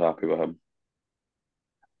be more than happy with him.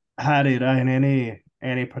 Harry, Ryan,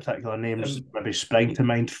 any particular names maybe spring to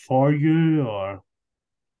mind for you, or?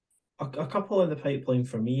 A couple in the pipeline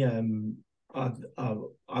for me. I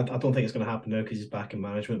don't think it's going to happen now because he's back in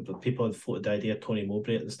management. But people had floated the idea of Tony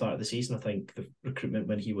Mowbray at the start of the season. I think the recruitment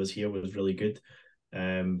when he was here was really good.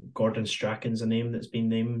 Gordon Strachan's a name that's been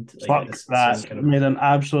named. Fuck that! Kind of... Made an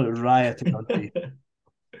absolute riot.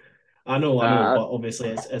 I know, but obviously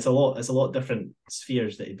it's a lot different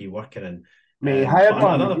spheres that he'd be working in. Mate, hired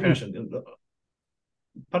another person.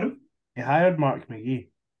 Pardon? He hired Mark McGee.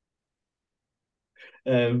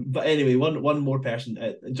 But anyway, one more person.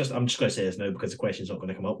 I'm just going to say this now because the question's not going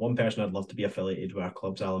to come up. One person I'd love to be affiliated with our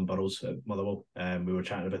club's Alan Burrows at Motherwell. We were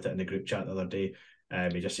chatting about it in the group chat the other day.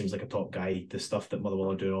 He just seems like a top guy. The stuff that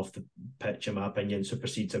Motherwell are doing off the pitch, in my opinion,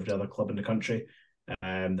 supersedes every other club in the country.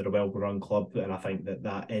 They're a well-run club, and I think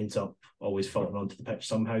that ends up always filtering onto the pitch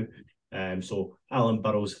somehow. So Alan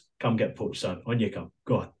Burrows, come get poached, son. On you come.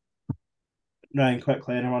 Go on. Ryan,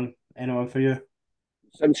 quickly, anyone for you?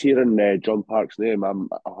 Since hearing John Park's name, I'm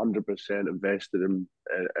 100% invested in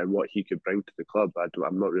what he could bring to the club.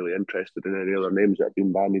 I'm not really interested in any other names that have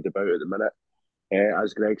been bandied about at the minute.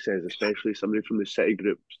 As Greg says, especially somebody from the City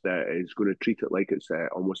group that is going to treat it like it's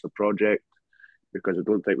almost a project, because I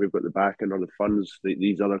don't think we've got the backing or the funds that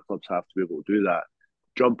these other clubs have to be able to do that.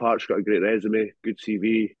 John Park's got a great resume, good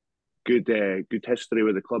CV, good history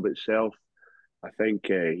with the club itself. I think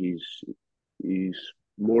he's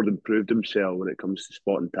more than proved himself when it comes to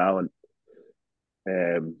spotting talent.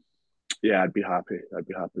 I'd be happy. I'd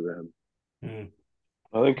be happy with him.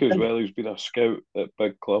 I think as well he's been a scout at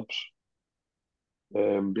big clubs.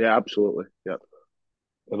 Yeah, absolutely. Yeah,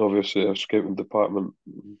 and obviously a scouting department.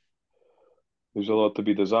 There's a lot to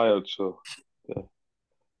be desired. So,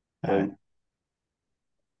 yeah.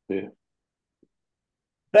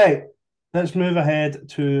 Right. Let's move ahead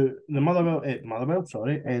to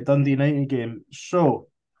the Dundee United game. So,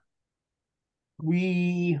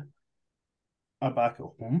 we are back at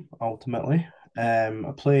home, ultimately.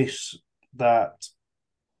 A place that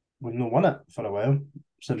we've not won it for a while.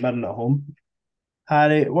 St Mirren at home.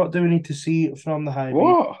 Harry, what do we need to see from the High?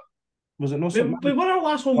 What? Was it no? We won our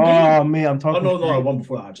last home game. Oh, mate, I'm talking. Oh, no, one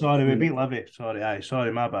before that. Sorry, we beat Livy.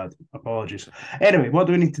 Sorry, my bad. Apologies. Anyway, what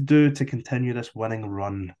do we need to do to continue this winning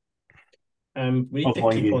run? We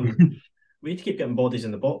need to keep getting bodies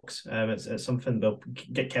in the box. It's something we'll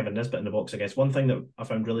get Kevin Nisbet in the box, I guess. One thing that I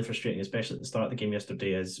found really frustrating, especially at the start of the game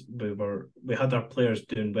yesterday, is we had our players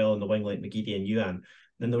doing well in the wing like McGeady and Youan.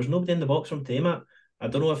 Then there was nobody in the box for him to aim at. I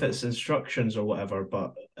don't know if it's instructions or whatever,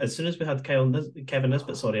 but as soon as we had Kevin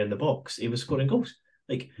Nisbet in the box, he was scoring goals.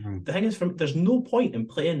 The thing is, there's no point in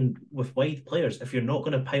playing with wide players if you're not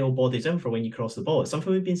going to pile bodies in for when you cross the ball. It's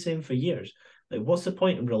something we've been saying for years. What's the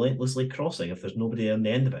point in relentlessly crossing if there's nobody on the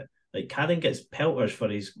end of it? Cadden gets pelters for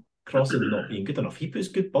his crossing not being good enough. He puts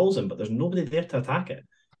good balls in, but there's nobody there to attack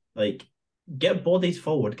it. Get bodies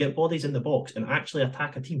forward, get bodies in the box, and actually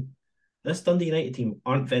attack a team. This Dundee United team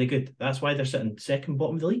aren't very good. That's why they're sitting second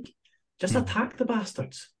bottom of the league. Just attack the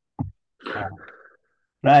bastards.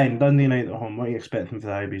 Ryan, Dundee United at home. What are you expecting for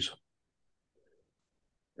the Highbies?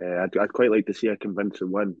 I'd quite like to see a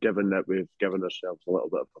convincing win, given that we've given ourselves a little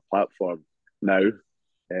bit of a platform now.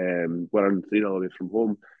 We're on 3-0 away from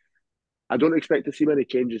home. I don't expect to see many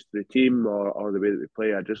changes to the team or the way that we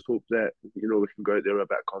play. I just hope that we can go out there with a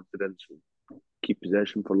bit of confidence and keep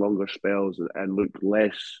possession for longer spells and look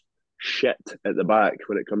less shit at the back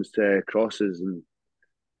when it comes to crosses and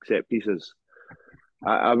set pieces.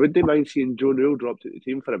 I wouldn't mind seeing Joe Newell dropped out the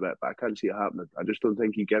team for a bit, but I can't see it happening. I just don't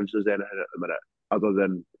think he gives us anything at the minute other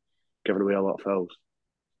than giving away a lot of fouls.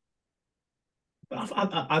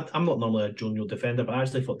 I'm not normally a Joe Newell defender, but I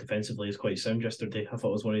actually thought defensively he was quite sound yesterday. I thought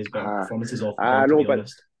it was one of his better performances off the ball, to be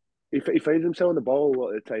honest. He finds himself on the ball a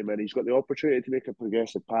lot of the time, and he's got the opportunity to make a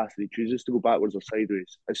progressive pass, and he chooses to go backwards or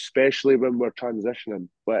sideways, especially when we're transitioning.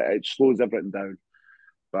 But it slows everything down.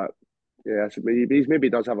 But yeah, maybe he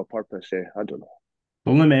does have a purpose. I don't know.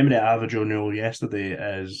 The only memory I have of Joe Newell yesterday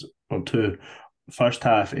is, two. First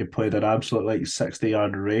half, he played an absolute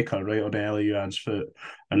 60-yard raker right on Ellie Youan's foot.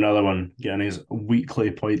 Another one getting his weekly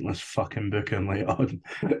pointless fucking booking late on.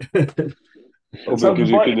 Because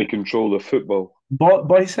he couldn't control the football.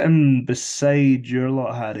 Boy sitting beside your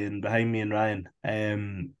lot, Harry, and behind me and Ryan,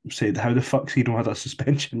 said, "How the fuck's he not had a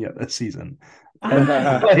suspension yet this season?" I was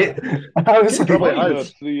like, probably had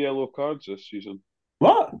 3 yellow cards this season.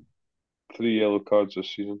 What? 3 yellow cards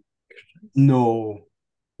this season. No.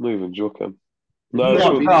 Not even joking. No,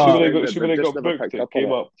 see when I got booked, it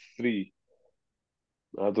came up 3.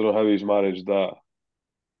 I don't know how he's managed that.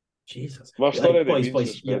 Jesus. Boys,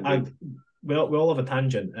 we all have a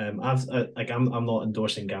tangent. I'm not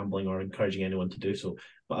endorsing gambling or encouraging anyone to do so.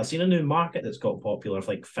 but I've seen a new market that's got popular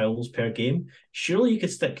for like fouls per game. Surely you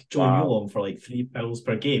could stick Joe Wow. Newell on for like 3 fouls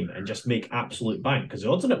per game and just make absolute bank, because the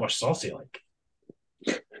odds on it were saucy. Like,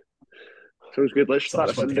 Sounds good. Let's so I start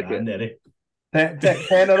a just want to get that in syndicate. there. Take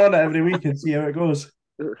tenner on it every week and see how it goes.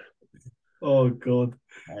 Oh God.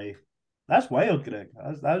 Aye. That's wild, Greg.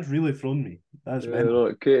 That's really thrown me. That's Yeah, mental.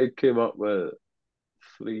 no, it came up with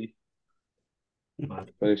 3. Mad.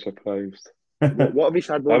 Very surprised. What have you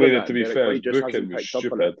had more I mean, than that? to be Derek fair, White his just booking hasn't was picked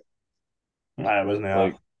up on it. stupid. Aye, wasn't it?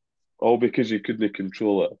 Like, all because he couldn't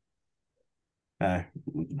control it. Aye.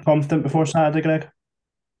 Confident before Saturday, Greg?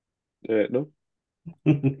 No,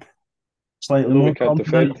 Slightly no, more we can't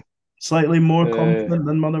confident. defend. Slightly more Uh, confident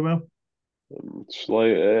than Motherwell. It's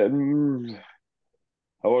like,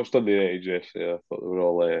 I watched Dundee United yesterday. I thought they were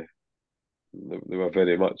all, they were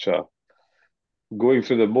very much going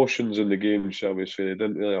through the motions in the game, shall we say. They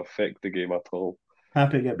didn't really affect the game at all.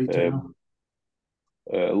 Happy to get beat 2-0.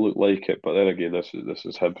 It looked like it, but then again, this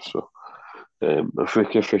is Hibs. So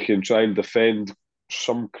if we can try and defend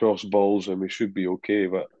some cross balls, then we should be okay.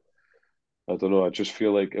 But I don't know. I just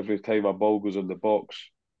feel like every time a ball goes in the box,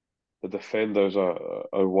 the defenders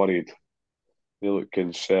are worried. They look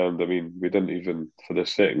concerned. I mean, we didn't even, for the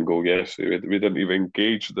second goal yesterday, we didn't even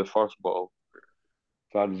engage the first ball.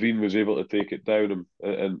 Van Veen was able to take it down,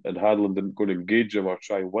 and Hanlon didn't go and engage him or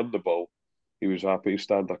try and win the ball. He was happy to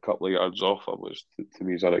stand a couple of yards off him, which to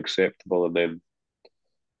me is unacceptable. And then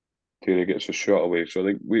Tierney gets a shot away. So I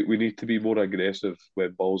think we need to be more aggressive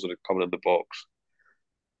when balls are coming in the box.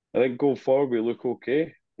 I think going forward, we look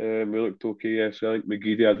okay. We looked okay yesterday. I think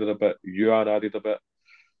McGeady added a bit, Yuan added a bit,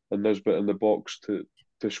 and Nisbet in the box to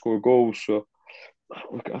score goals. So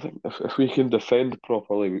look, I think if we can defend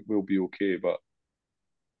properly, we'll be okay. But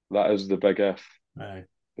that is the big if, Aye.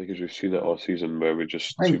 because we've seen it all season where we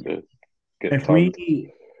just Aye. seem to get If turned.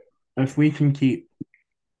 we can keep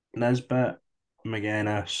Nisbet,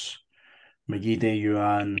 McGuinness, McGeady,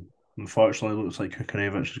 Yuan, unfortunately it looks like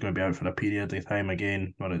Kukarevich is going to be out for a period of time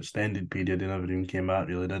again, or an extended period. He never even came back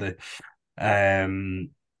really, did he? And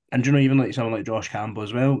even like someone like Josh Campbell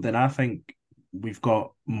as well, then I think we've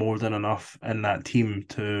got more than enough in that team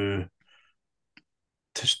to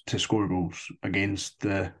score goals against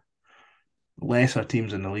the lesser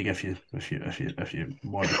teams in the league. If you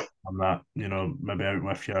want to on that, maybe out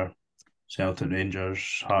with your Celtic,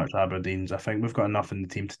 Rangers, Hearts, Aberdeens. I think we've got enough in the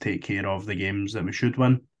team to take care of the games that we should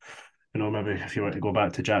win. Maybe if you were to go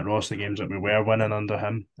back to Jack Ross, the games that we were winning under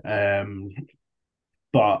him.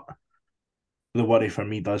 But the worry for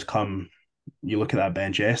me does come, you look at that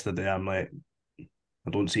bench yesterday, I'm like, I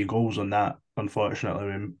don't see goals on that, unfortunately.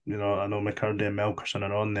 I know McCurdy and Melkerson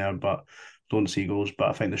are on there, but don't see goals. But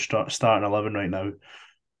I think the starting 11 right now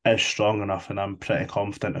is strong enough, and I'm pretty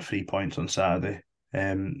confident of 3 points on Saturday.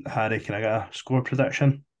 Harry, can I get a score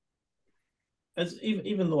prediction? It's,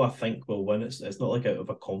 even though I think we'll win, it's not like out of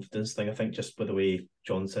a confidence thing. I think just with the way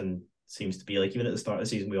Johnson seems to be, like, even at the start of the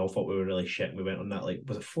season, we all thought we were really shit. And we went on that, like,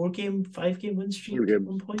 was it 5-game win streak at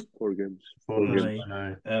one point? 4 games.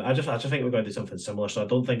 I just think we're going to do something similar. So I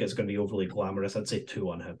don't think it's going to be overly glamorous. I'd say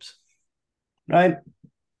 2-1 Hibs. Right.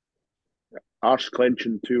 Arse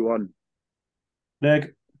clenching 2-1.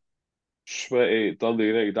 Greg. Sweaty Dundee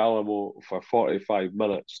United Alamo for 45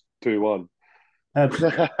 minutes, 2-1. Hibs.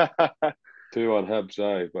 2-1 Hibs,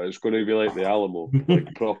 aye, but it's going to be like the Alamo,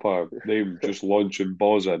 like proper name, just launching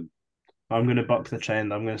balls in. I'm going to buck the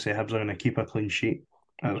trend. I'm going to say Hibs are going to keep a clean sheet.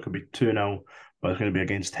 And it's going to be 2-0, but it's going to be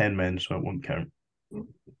against 10 men, so it won't count.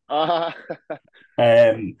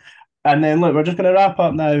 And then, look, we're just going to wrap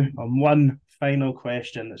up now on one final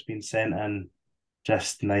question that's been sent in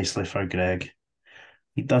just nicely for Greg.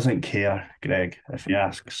 He doesn't care, Greg, if he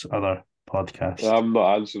asks other podcasts. I'm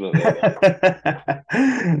not answering it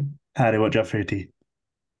then. Harry, what do you have for your tea?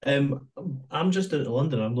 I'm just out of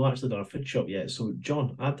London. I've not actually done a food shop yet. So,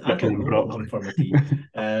 John, I don't know what I'm for my tea.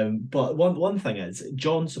 But one thing is,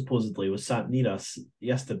 John supposedly was sat near us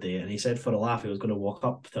yesterday, and he said for a laugh he was going to walk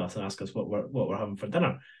up to us and ask us what we're having for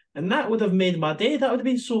dinner. And that would have made my day. That would have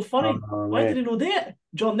been so funny. Why did he not do it?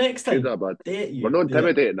 John, next time. Date you. We're not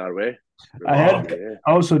intimidating our way. I heard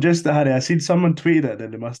also, just Harry, I seen someone tweeted it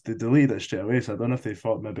and they must have deleted it straight away, so I don't know if they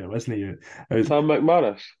thought maybe it wasn't you. It was Sam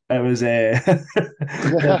McManus. It was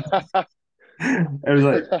it was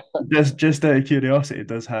like just out of curiosity,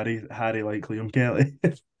 does Harry like Liam Kelly?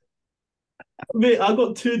 Mate, I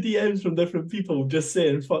got 2 DMs from different people just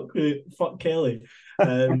saying fuck Kelly.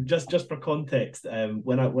 Just for context,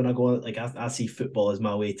 when I go, like, I see football as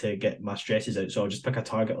my way to get my stresses out, so I'll just pick a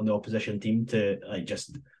target on the opposition team to, like,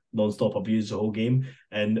 just non-stop abuse the whole game.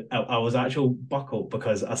 And I was actual buckle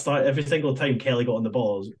because I started every single time Kelly got on the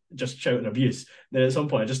ball, I was just shouting abuse. Then at some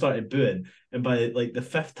point I just started booing. And by like the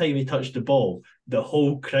fifth time he touched the ball, the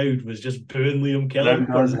whole crowd was just booing Liam Kelly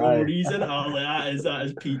for no reason. I was like, that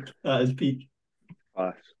is peak. That is peak.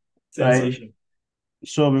 Sensational. Right.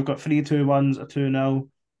 So we've got 3 2-1s, a 2-0.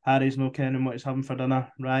 Harry's no kenning what he's having for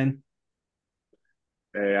dinner. Ryan?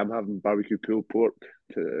 I'm having barbecue pulled pork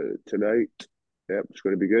tonight. Yep, it's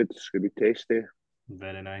going to be good. It's going to be tasty.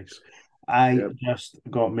 Very nice. I just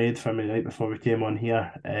got made for me right before we came on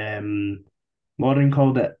here. Lauren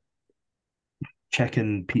called it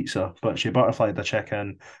chicken pizza, but she butterflied the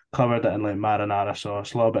chicken, covered it in like marinara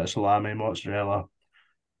sauce, a little bit of salami, mozzarella,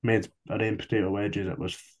 made her own potato wedges. It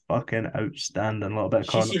was fucking outstanding. A little bit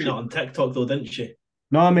of She seen that on TikTok though, didn't she?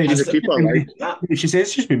 No, I mean, she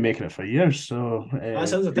says she's been making it for years, so that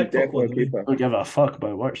sounds a TikTok one. I don't give a fuck, but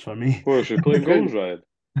it works for me. Well, she's playing goals, Ryan.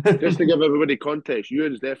 Just to give everybody context,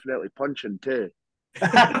 Ewan's definitely punching too.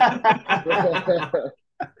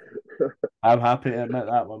 I'm happy to admit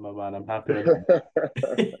that one, my man. I'm happy.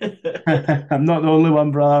 I'm not the only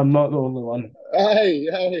one, bro. I'm not the only one.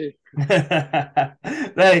 Aye.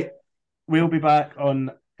 Right. We'll be back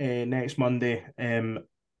on next Monday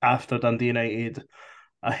after Dundee United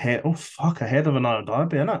ahead of another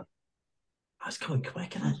derby, innit? That's coming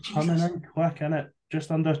quick, isn't it? Coming in quick, innit?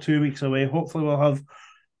 Just under 2 weeks away. Hopefully we'll have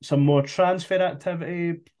some more transfer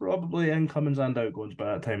activity, probably incomings and outgoings by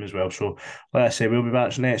that time as well. So, like I say, we'll be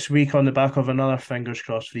back next week on the back of another fingers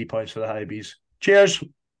crossed 3 points for the High Bees. Cheers.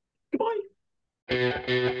 Goodbye.